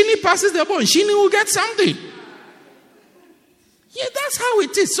if Shini passes the ball, Shini will get something. Yeah, that's how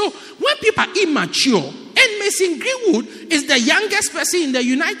it is. So when people are immature, and Mason Greenwood is the youngest person in the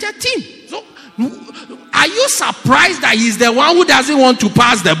United team. So are you surprised that he's the one who doesn't want to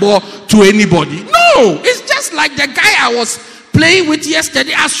pass the ball to anybody? No, it's just like the guy I was playing with yesterday.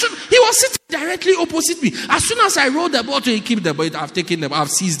 He was sitting directly opposite me. As soon as I rolled the ball to him, keep the ball, I've taken the ball,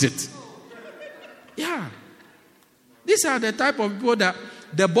 I've seized it. Yeah. These are the type of people that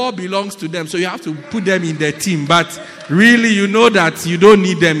the ball belongs to them, so you have to put them in the team. But really, you know that you don't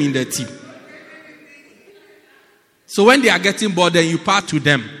need them in the team. So when they are getting ball, then you pass to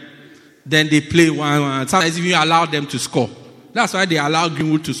them. Then they play 1-1. Sometimes even you allow them to score. That's why they allow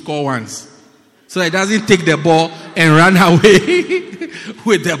Greenwood to score once. So he doesn't take the ball and run away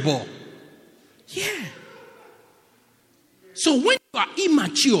with the ball. Yeah. So when you are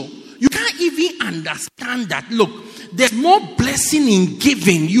immature, you can't even understand that. Look, there's more blessing in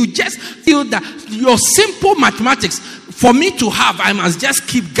giving. You just feel that your simple mathematics, for me to have, I must just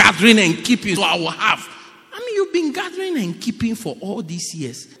keep gathering and keeping so I will have. I mean, you've been gathering and keeping for all these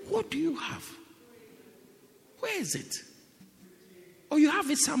years. What do you have? Where is it? Or you have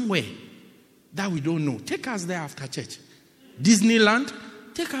it somewhere that we don't know. Take us there after church. Disneyland,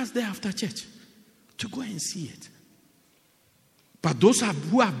 take us there after church to go and see it. But those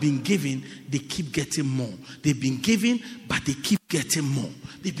who have been giving, they keep getting more. They've been giving, but they keep getting more.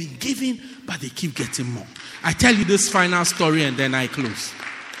 They've been giving, but they keep getting more. I tell you this final story and then I close.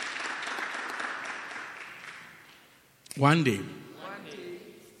 One day,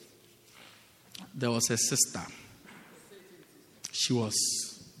 there was a sister. She was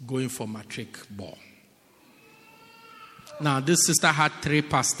going for matric ball. Now, this sister had 3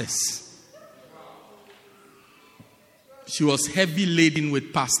 pastors. She was heavy laden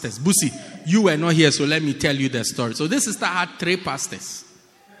with pastors. Busi, you were not here, so let me tell you the story. So this sister had 3 pastors.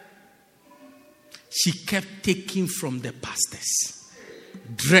 She kept taking from the pastors.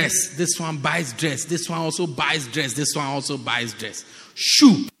 Dress, this one buys dress. This one also buys dress. This one also buys dress.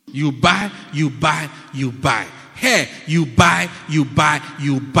 Shoe, you buy, you buy, you buy. Hair, you buy, you buy,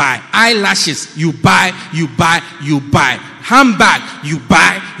 you buy. Eyelashes, you buy, you buy, you buy. Handbag, you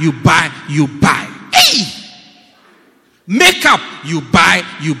buy, you buy, you buy. Hey! Makeup, you buy,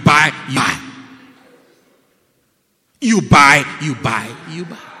 you buy, you buy. You buy, you buy, you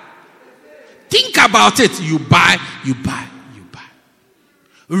buy. Think about it. You buy, you buy, you buy.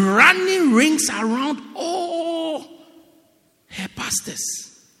 Running rings around all her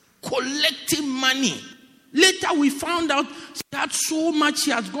pastors, collecting money. Later we found out she had so much,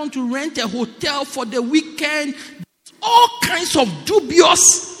 she had gone to rent a hotel for the weekend. All kinds of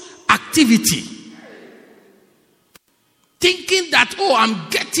dubious activity. Thinking that, I'm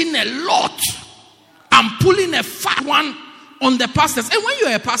getting a lot. I'm pulling a fat one on the pastors. And when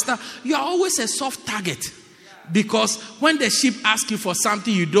you're a pastor, you are always a soft target. Because when the sheep ask you for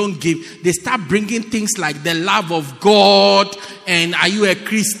something you don't give, they start bringing things like the love of God. And are you a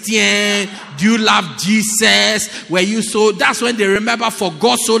Christian? Do you love Jesus? Were you so? That's when they remember, for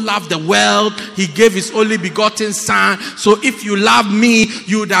God so loved the world, he gave his only begotten son. So if you love me,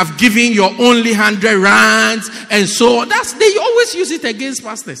 you would have given your only 100 rands. And so they always use it against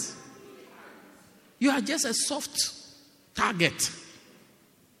pastors. You are just a soft target.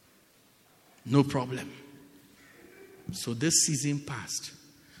 No problem. So this season passed.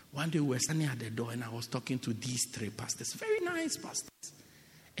 One day we were standing at the door and I was talking to these 3 pastors. Very nice pastors.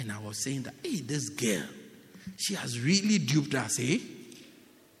 And I was saying that, hey, this girl, she has really duped us, eh?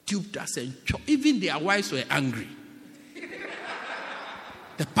 Duped us and even their wives were angry.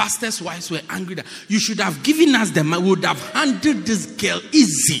 The pastors' wives were angry that you should have given us the money. We would have handled this girl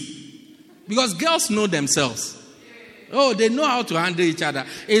easy. Because girls know themselves. Oh, they know how to handle each other.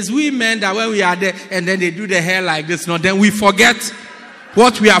 It's we men that when we are there and then they do the hair like this, then we forget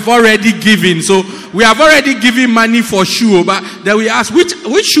what we have already given. So we have already given money for shoe, but then we ask, which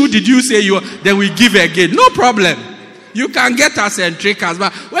shoe did you say you? Then we give again. No problem. You can get us and trick us,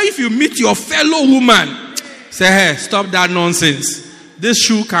 but well, if you meet your fellow woman, say, hey, stop that nonsense. This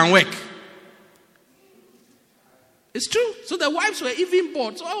shoe can work. It's true. So the wives were even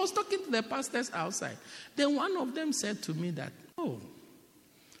bored. So I was talking to the pastors outside. Then one of them said to me that,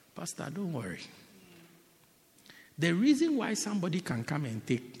 Pastor, don't worry. The reason why somebody can come and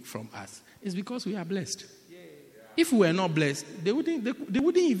take from us is because we are blessed. If we were not blessed, they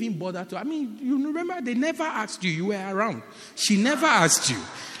wouldn't even bother to. I mean, you remember, they never asked you. You were around. She never asked you.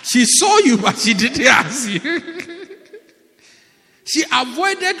 She saw you, but she didn't ask you. She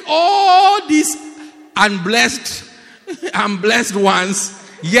avoided all these unblessed ones,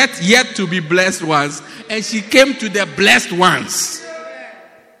 yet to be blessed ones, and she came to the blessed ones.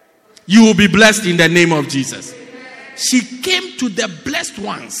 You will be blessed in the name of Jesus. She came to the blessed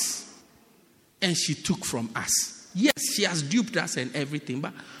ones, and she took from us. Yes, she has duped us and everything,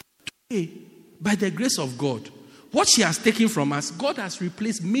 but today by the grace of God, what she has taken from us, God has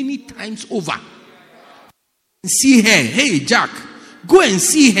replaced many times over. See her. Hey, Jack, go and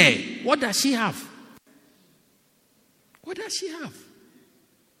see her. What does she have? What does she have?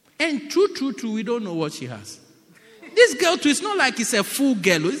 And true, we don't know what she has. This girl too, it's not like it's a full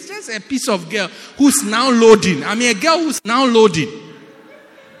girl. It's just a piece of girl who's now loading. I mean, a girl who's now loading.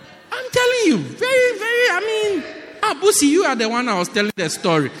 I'm telling you, Busi, you are the one I was telling the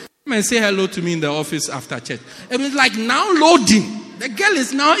story. Come and say hello to me in the office after church. It was like now loading. The girl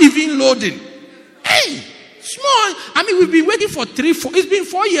is now even loading. Hey, small. I mean, we've been waiting for 4. It's been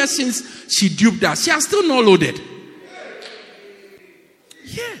 4 years since she duped us. She has still not loaded.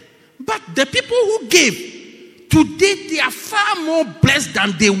 Yeah. But the people who gave, today they are far more blessed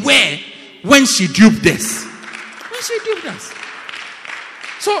than they were when she duped us.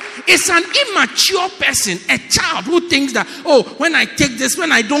 So it's an immature person, a child who thinks that, oh, when I take this,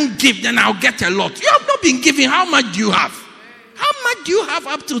 when I don't give, then I'll get a lot. You have not been giving. How much do you have? How much do you have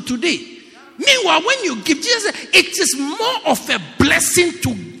up till today? Meanwhile, when you give, Jesus said, it is more of a blessing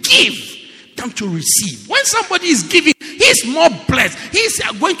to give than to receive. When somebody is giving, he's more blessed. He's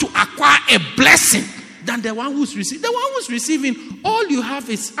going to acquire a blessing than the one who's receiving. The one who's receiving, all you have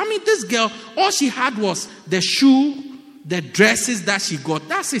is, this girl, all she had was the shoe, the dresses that she got.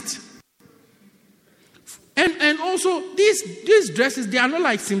 That's it. And also, these dresses, they are not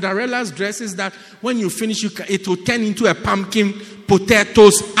like Cinderella's dresses that when you finish, it will turn into a pumpkin,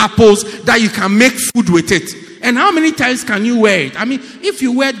 potatoes, apples, that you can make food with it. And how many times can you wear it? If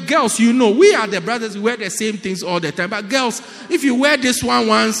you wear, girls, we are the brothers, we wear the same things all the time. But girls, if you wear this one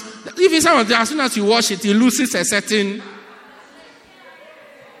once, even some of them, as soon as you wash it, it loses a certain...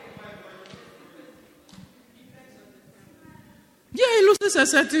 Yeah, it loses a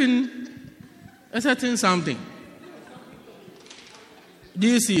certain something. Do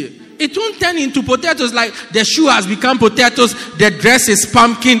you see it? It won't turn into potatoes like the shoe has become potatoes, the dress is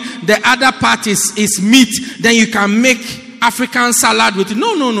pumpkin, the other part is meat. Then you can make African salad with it.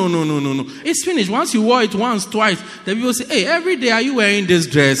 No. It's finished. Once you wore it once, twice, the people say, hey, every day are you wearing this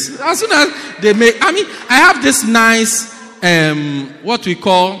dress? As soon as they make, I have this nice, what we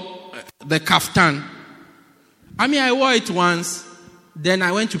call the kaftan. I wore it once, then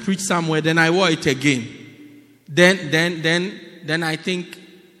I went to preach somewhere, then I wore it again. Then I think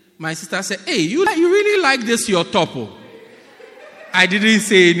my sister said, hey, you really like this, your top? Oh? I didn't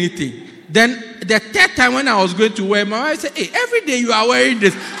say anything. Then the third time when I was going to wear, my wife said, hey, every day you are wearing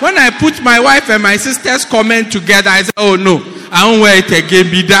this. When I put my wife and my sister's comment together, I said, oh no, I won't wear it again.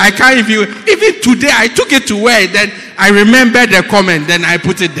 I can't even today I took it to wear it, then I remembered the comment, then I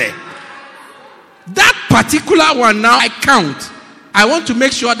put it there. That particular one now I count. I want to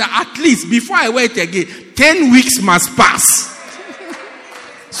make sure that at least before I wear it again, 10 weeks must pass.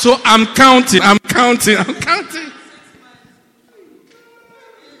 So I'm counting.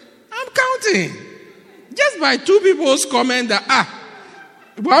 Just by 2 people's comment that,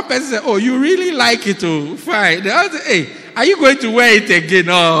 one person said, oh, you really like it, oh, fine. The other, hey, are you going to wear it again?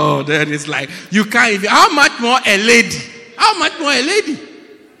 Oh, then it's like, you can't even. How much more a lady? How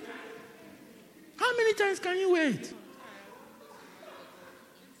many times can you wear it?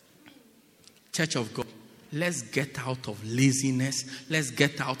 Church of God, let's get out of laziness, let's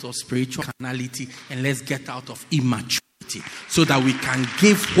get out of spiritual carnality, and let's get out of immaturity so that we can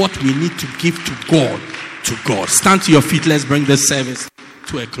give what we need to give to God. Stand to your feet, let's bring this service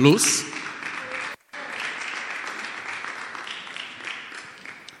to a close.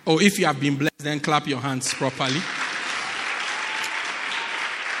 Oh, if you have been blessed, then clap your hands properly.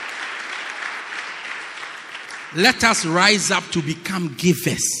 Let us rise up to become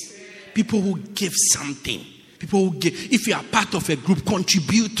givers. People who give something. People who give. If you are part of a group,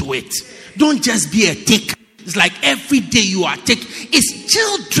 contribute to it. Don't just be a taker. It's like every day you are taking. It's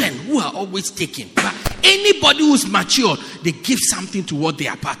children who are always taking. But anybody who's mature, they give something to what they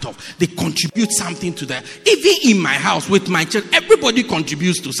are part of. They contribute something to that. Even in my house with my children, everybody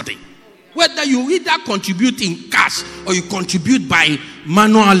contributes to something. Whether you either contribute in cash or you contribute by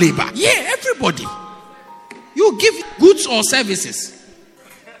manual labor. Yeah, everybody. You give goods or services.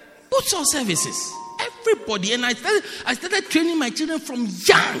 Everybody. And I started training my children from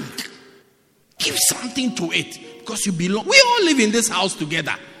young. Give something to it. Because you belong. We all live in this house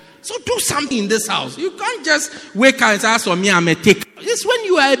together. So do something in this house. You can't just wake up and say, as for me, I'm a taker. It's when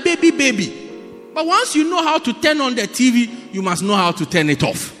you are a baby. But once you know how to turn on the TV, you must know how to turn it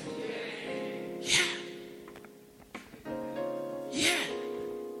off. Yeah.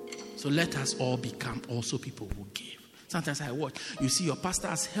 So let us all become also people who give. Sometimes I watch. You see, your pastor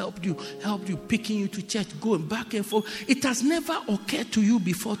has helped you, picking you to church, going back and forth. It has never occurred to you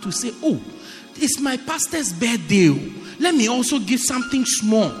before to say, oh, it's my pastor's birthday. Let me also give something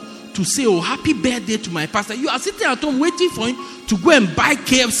small to say, oh, happy birthday to my pastor. You are sitting at home waiting for him to go and buy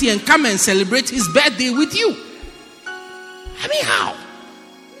KFC and come and celebrate his birthday with you. I mean, how?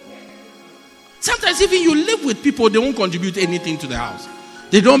 Sometimes even you live with people, they won't contribute anything to the house.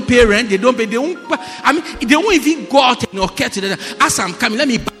 They don't pay rent, they won't, they won't even go out and occur to them. As I'm coming, let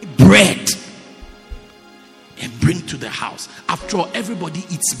me buy bread and bring to the house. After all, everybody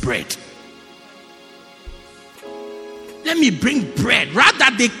eats bread. Let me bring bread.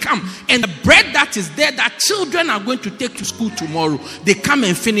 Rather, they come and the bread that is there that children are going to take to school tomorrow, they come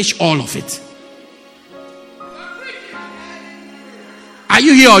and finish all of it. Are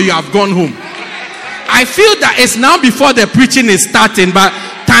you here or you have gone home? I feel that it's now before the preaching is starting, but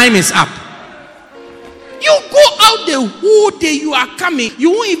time is up. You go out the whole day, you are coming.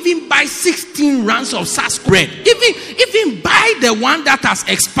 You won't even buy 16 rands of sask bread. Even buy the one that has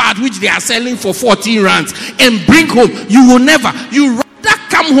expired, which they are selling for 14 rands, and bring home. You will never. You rather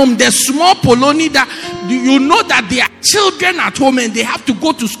come home, the small polony that you know that there are children at home and they have to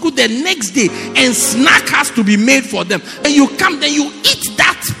go to school the next day, and snack has to be made for them. And you come, then you eat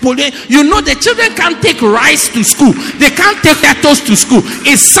that polony. You know the children can't take rice to school. They can't take their toast to school.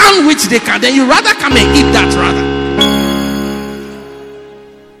 A sandwich they can. Then you rather come and eat that rather.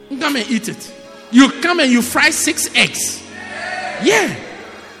 Come and eat it. You come and you fry 6 eggs. Yeah.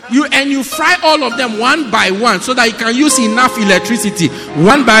 You fry all of them one by one so that you can use enough electricity.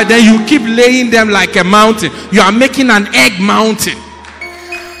 One by then you keep laying them like a mountain. You are making an egg mountain.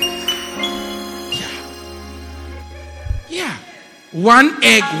 Yeah. One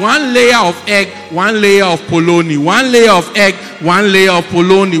egg, one layer of egg, one layer of polony, one layer of egg, one layer of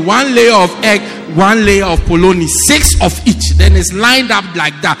polony, one layer of egg, one layer of polony, 6 of each. Then it's lined up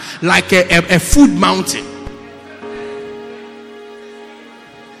like that, like a food mountain.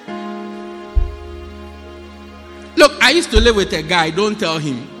 Look, I used to live with a guy, don't tell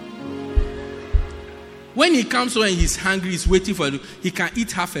him. When he comes home and he's hungry, he's waiting for it, he can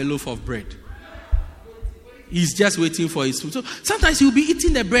eat half a loaf of bread. He's just waiting for his food. So sometimes he'll be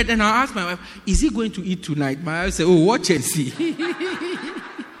eating the bread and I'll ask my wife, is he going to eat tonight? My wife say, oh, watch and see.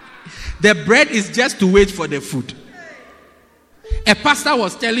 The bread is just to wait for the food. A pastor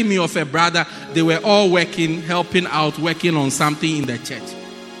was telling me of a brother, they were all working, helping out, working on something in the church.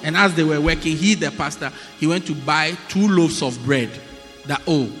 And as they were working, he, the pastor, he went to buy 2 loaves of bread,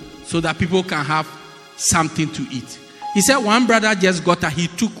 so that people can have something to eat. He said one brother just got he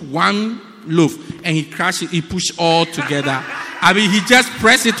took 1 loaf and he crushed it, he pushed all together. I mean, he just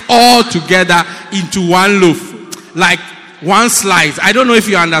pressed it all together into 1 loaf, like 1 slice. I don't know if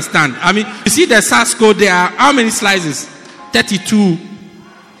you understand. I mean, you see the Sasko, there are how many slices? 32,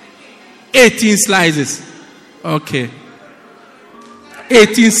 18 slices. Okay.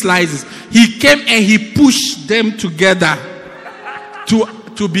 18 slices. He came and he pushed them together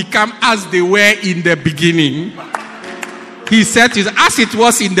to become as they were in the beginning. He said, as it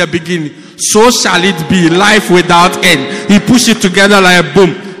was in the beginning, so shall it be, life without end. He pushed it together like a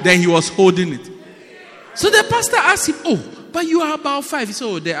boom. Then he was holding it. So the pastor asked him, oh, but you are about 5. He said,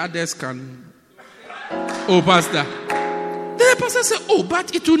 oh, the others can. Oh, pastor. Then the pastor said, oh,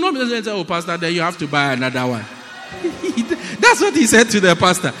 but it will not be. He said, oh, pastor, then you have to buy another one. That's what he said to the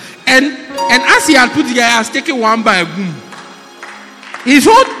pastor. And as he had put it, he has taken one by a boom. He's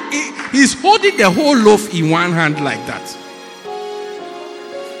holding the whole loaf in one hand like that.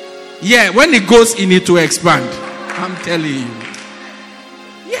 Yeah, when it goes in, it will expand. I'm telling you.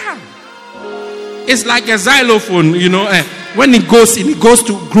 Yeah. It's like a xylophone, when it goes in, it goes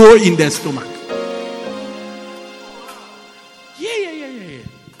to grow in the stomach.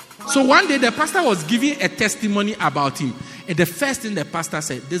 So one day the pastor was giving a testimony about him. And the first thing the pastor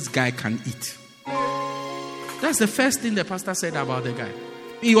said, this guy can eat. That's the first thing the pastor said about the guy.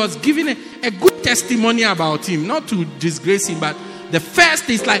 He was giving a good testimony about him. Not to disgrace him, but the first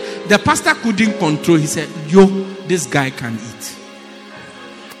is like the pastor couldn't control. He said, this guy can eat.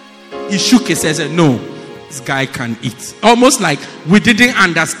 He shook his head and said, no, this guy can eat. Almost like we didn't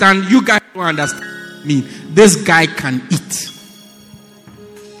understand. You guys don't understand me. This guy can eat.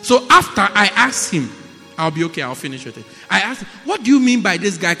 So after I asked him, I'll be okay, I'll finish with it. I asked him, what do you mean by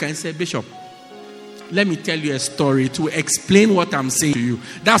this guy can say, Bishop, let me tell you a story to explain what I'm saying to you.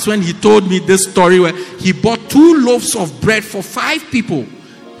 That's when he told me this story where he bought 2 loaves of bread for 5 people.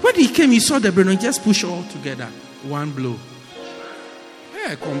 When he came, he saw the bread and just pushed all together. 1 blow.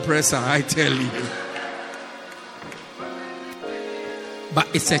 Yeah, compressor, I tell you. But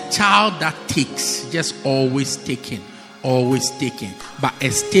it's a child that takes, just always taking. always taking. But a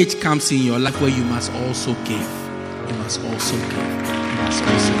stage comes in your life where you must also give. You must also give. You must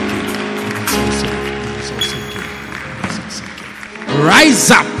also give. You must also give. You must also give. You must also give.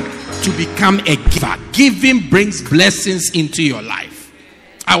 Rise up to become a giver. Giving brings blessings into your life.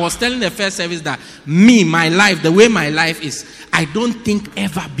 I was telling the first service that my life, the way my life is, I don't think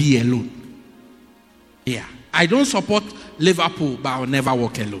ever be alone. Yeah. I don't support Liverpool, but I'll never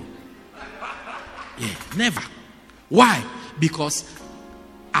walk alone. Yeah, never. Why? Because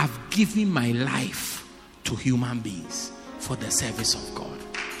I've given my life to human beings for the service of God.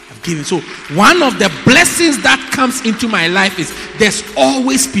 I've given. So one of the blessings that comes into my life is there's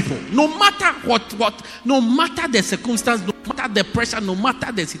always people. No matter what, no matter the circumstance, no matter the pressure, no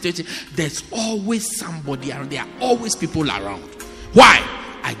matter the situation, there's always somebody around. There are always people around. Why?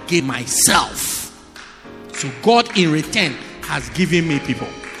 I gave myself. So God in return has given me people.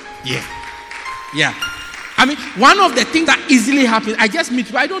 Yeah. I mean, one of the things that easily happens, I just meet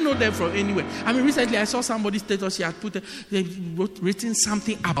people, I don't know them from anywhere. I mean, recently I saw somebody's status, she had written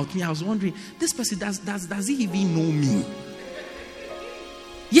something about me. I was wondering, this person, does he even know me?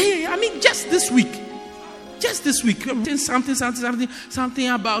 Yeah, I mean, just this week, something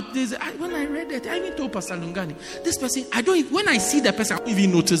about this. When I read it, I even told Pastor Lungani, this person, when I see the person, I don't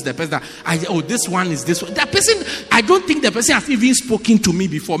even notice the person that, this one is this one. That person, I don't think the person has even spoken to me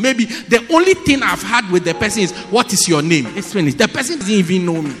before. Maybe the only thing I've had with the person is, what is your name? It's finished. The person doesn't even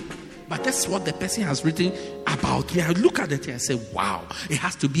know me. But that's what the person has written about me. I look at it and I say, wow, it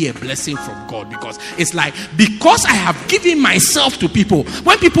has to be a blessing from God. Because it's like, because I have given myself to people,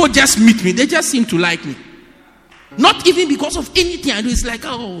 when people just meet me, they just seem to like me. Not even because of anything I do. It's like,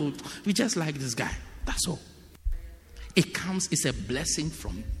 oh, we just like this guy. That's all. It's a blessing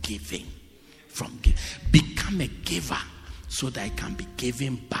from giving. Become a giver so that it can be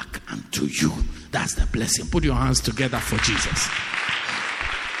given back unto you. That's the blessing. Put your hands together for Jesus.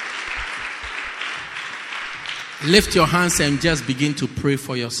 Lift your hands and just begin to pray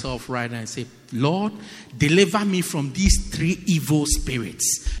for yourself right now and say, Lord, deliver me from these 3 evil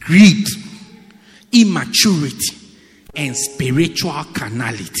spirits: greed, immaturity, and spiritual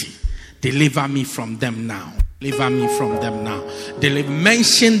carnality. Deliver me from them now. Deliver me from them now.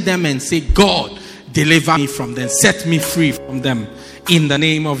 Mention them and say, God, deliver me from them. Set me free from them. In the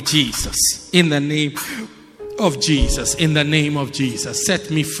name of Jesus. In the name of Jesus. In the name of Jesus.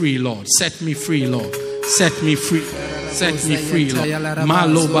 Set me free, Lord. Set me free, Lord. Set me free. Set me free, Lord.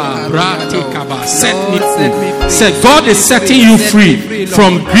 Maloba, Bratikaba. Set me free. Say, God is setting you free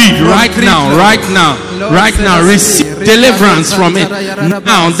from greed right now. Right now. Right now. Receive deliverance from it.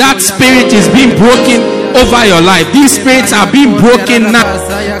 Now, that spirit is being broken over your life. These spirits are being broken now.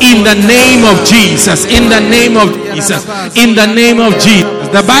 In the name of Jesus. In the name of Jesus. In the name of Jesus.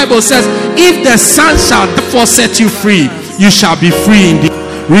 The Bible says, if the Son shall therefore set you free, you shall be free indeed.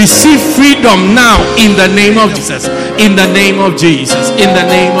 Receive freedom now in the name of Jesus. In the name of Jesus. In the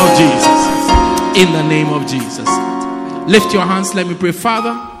name of Jesus. In the name of Jesus. Lift your hands. Let me pray.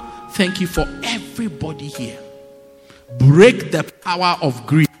 Father, thank you for everybody here. Break the power of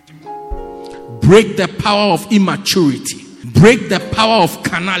greed. Break the power of immaturity. Break the power of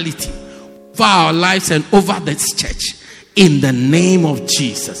carnality over our lives and over this church. In the name of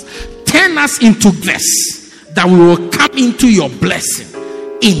Jesus. Turn us into givers that we will come into your blessing.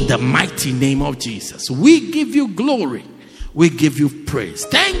 In the mighty name of Jesus. We give you glory. We give you praise.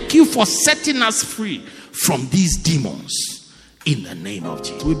 Thank you for setting us free from these demons. In the name of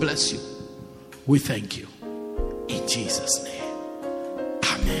Jesus. We bless you. We thank you. In Jesus' name.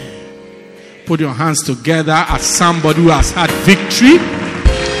 Amen. Put your hands together as somebody who has had victory.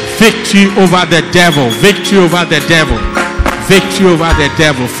 Victory over the devil. Victory over the devil. Victory over the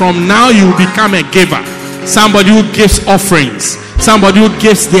devil. From now you will become a giver. Somebody who gives offerings. Somebody who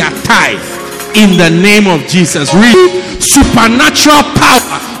gives their tithe. In the name of Jesus. Receive supernatural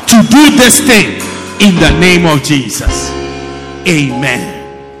power to do this thing. In the name of Jesus. Amen.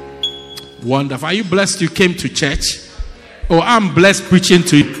 Wonderful. Are you blessed you came to church? Oh, I'm blessed preaching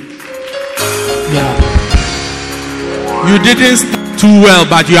to you. Yeah. You didn't start too well,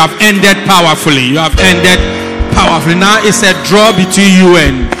 but you have ended powerfully. You have ended powerfully. Now it's a draw between you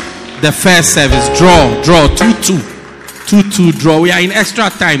and the first service. Draw. 2-2. 2-2 draw. We are in extra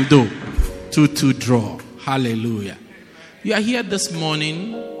time though. 2-2 draw. Hallelujah. You are here this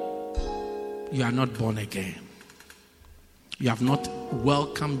morning. You are not born again. You have not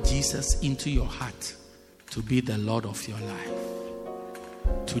welcomed Jesus into your heart to be the Lord of your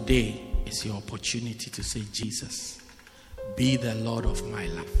life. Today is your opportunity to say, Jesus, be the Lord of my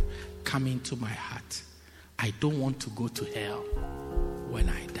life. Come into my heart. I don't want to go to hell when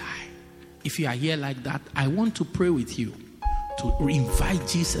I die. If you are here like that, I want to pray with you to invite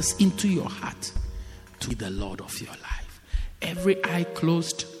Jesus into your heart to be the Lord of your life. Every eye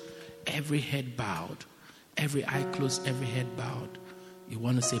closed, every head bowed. Every eye closed, every head bowed. You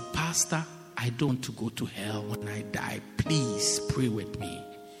want to say, Pastor, I don't want to go to hell when I die. Please pray with me.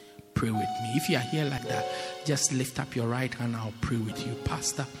 Pray with me. If you are here like that, just lift up your right hand. I'll pray with you.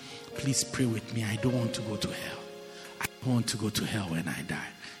 Pastor, please pray with me. I don't want to go to hell. I don't want to go to hell when I die.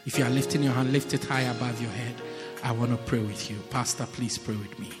 If you are lifting your hand, lift it high above your head. I want to pray with you. Pastor, please pray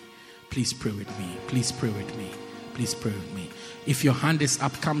with me. Please pray with me. Please pray with me. Please pray with me. If your hand is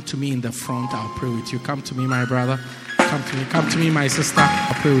up, come to me in the front. I'll pray with you. Come to me, my brother. Come to me. Come to me, my sister.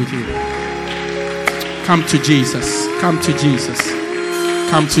 I'll pray with you. Come to Jesus. Come to Jesus.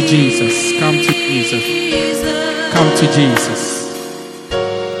 Come to Jesus. Come to Jesus. Come to Jesus.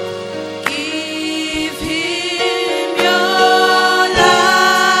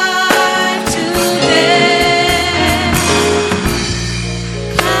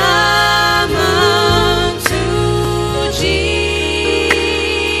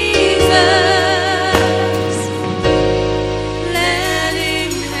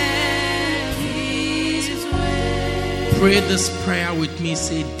 Pray this prayer with me.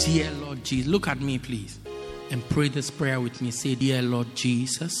 Say, dear Lord Jesus. Look at me, please. And pray this prayer with me. Say, dear Lord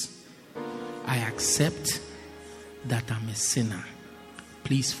Jesus, I accept that I'm a sinner.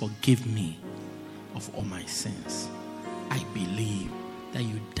 Please forgive me of all my sins. I believe that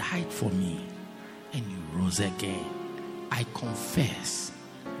you died for me and you rose again. I confess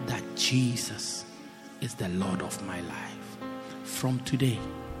that Jesus is the Lord of my life. From today,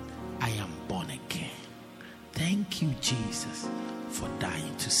 I am born again. Thank you, Jesus, for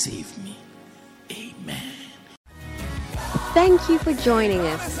dying to save me. Amen. Thank you for joining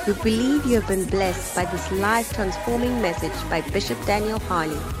us. We believe you have been blessed by this life-transforming message by Bishop Daniel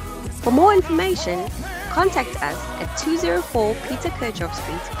Harley. For more information, contact us at 204 Peter Kirchhoff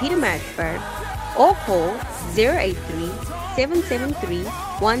Street, Pietermaritzburg, or call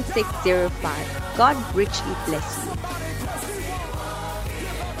 083-773-1605. God richly bless you.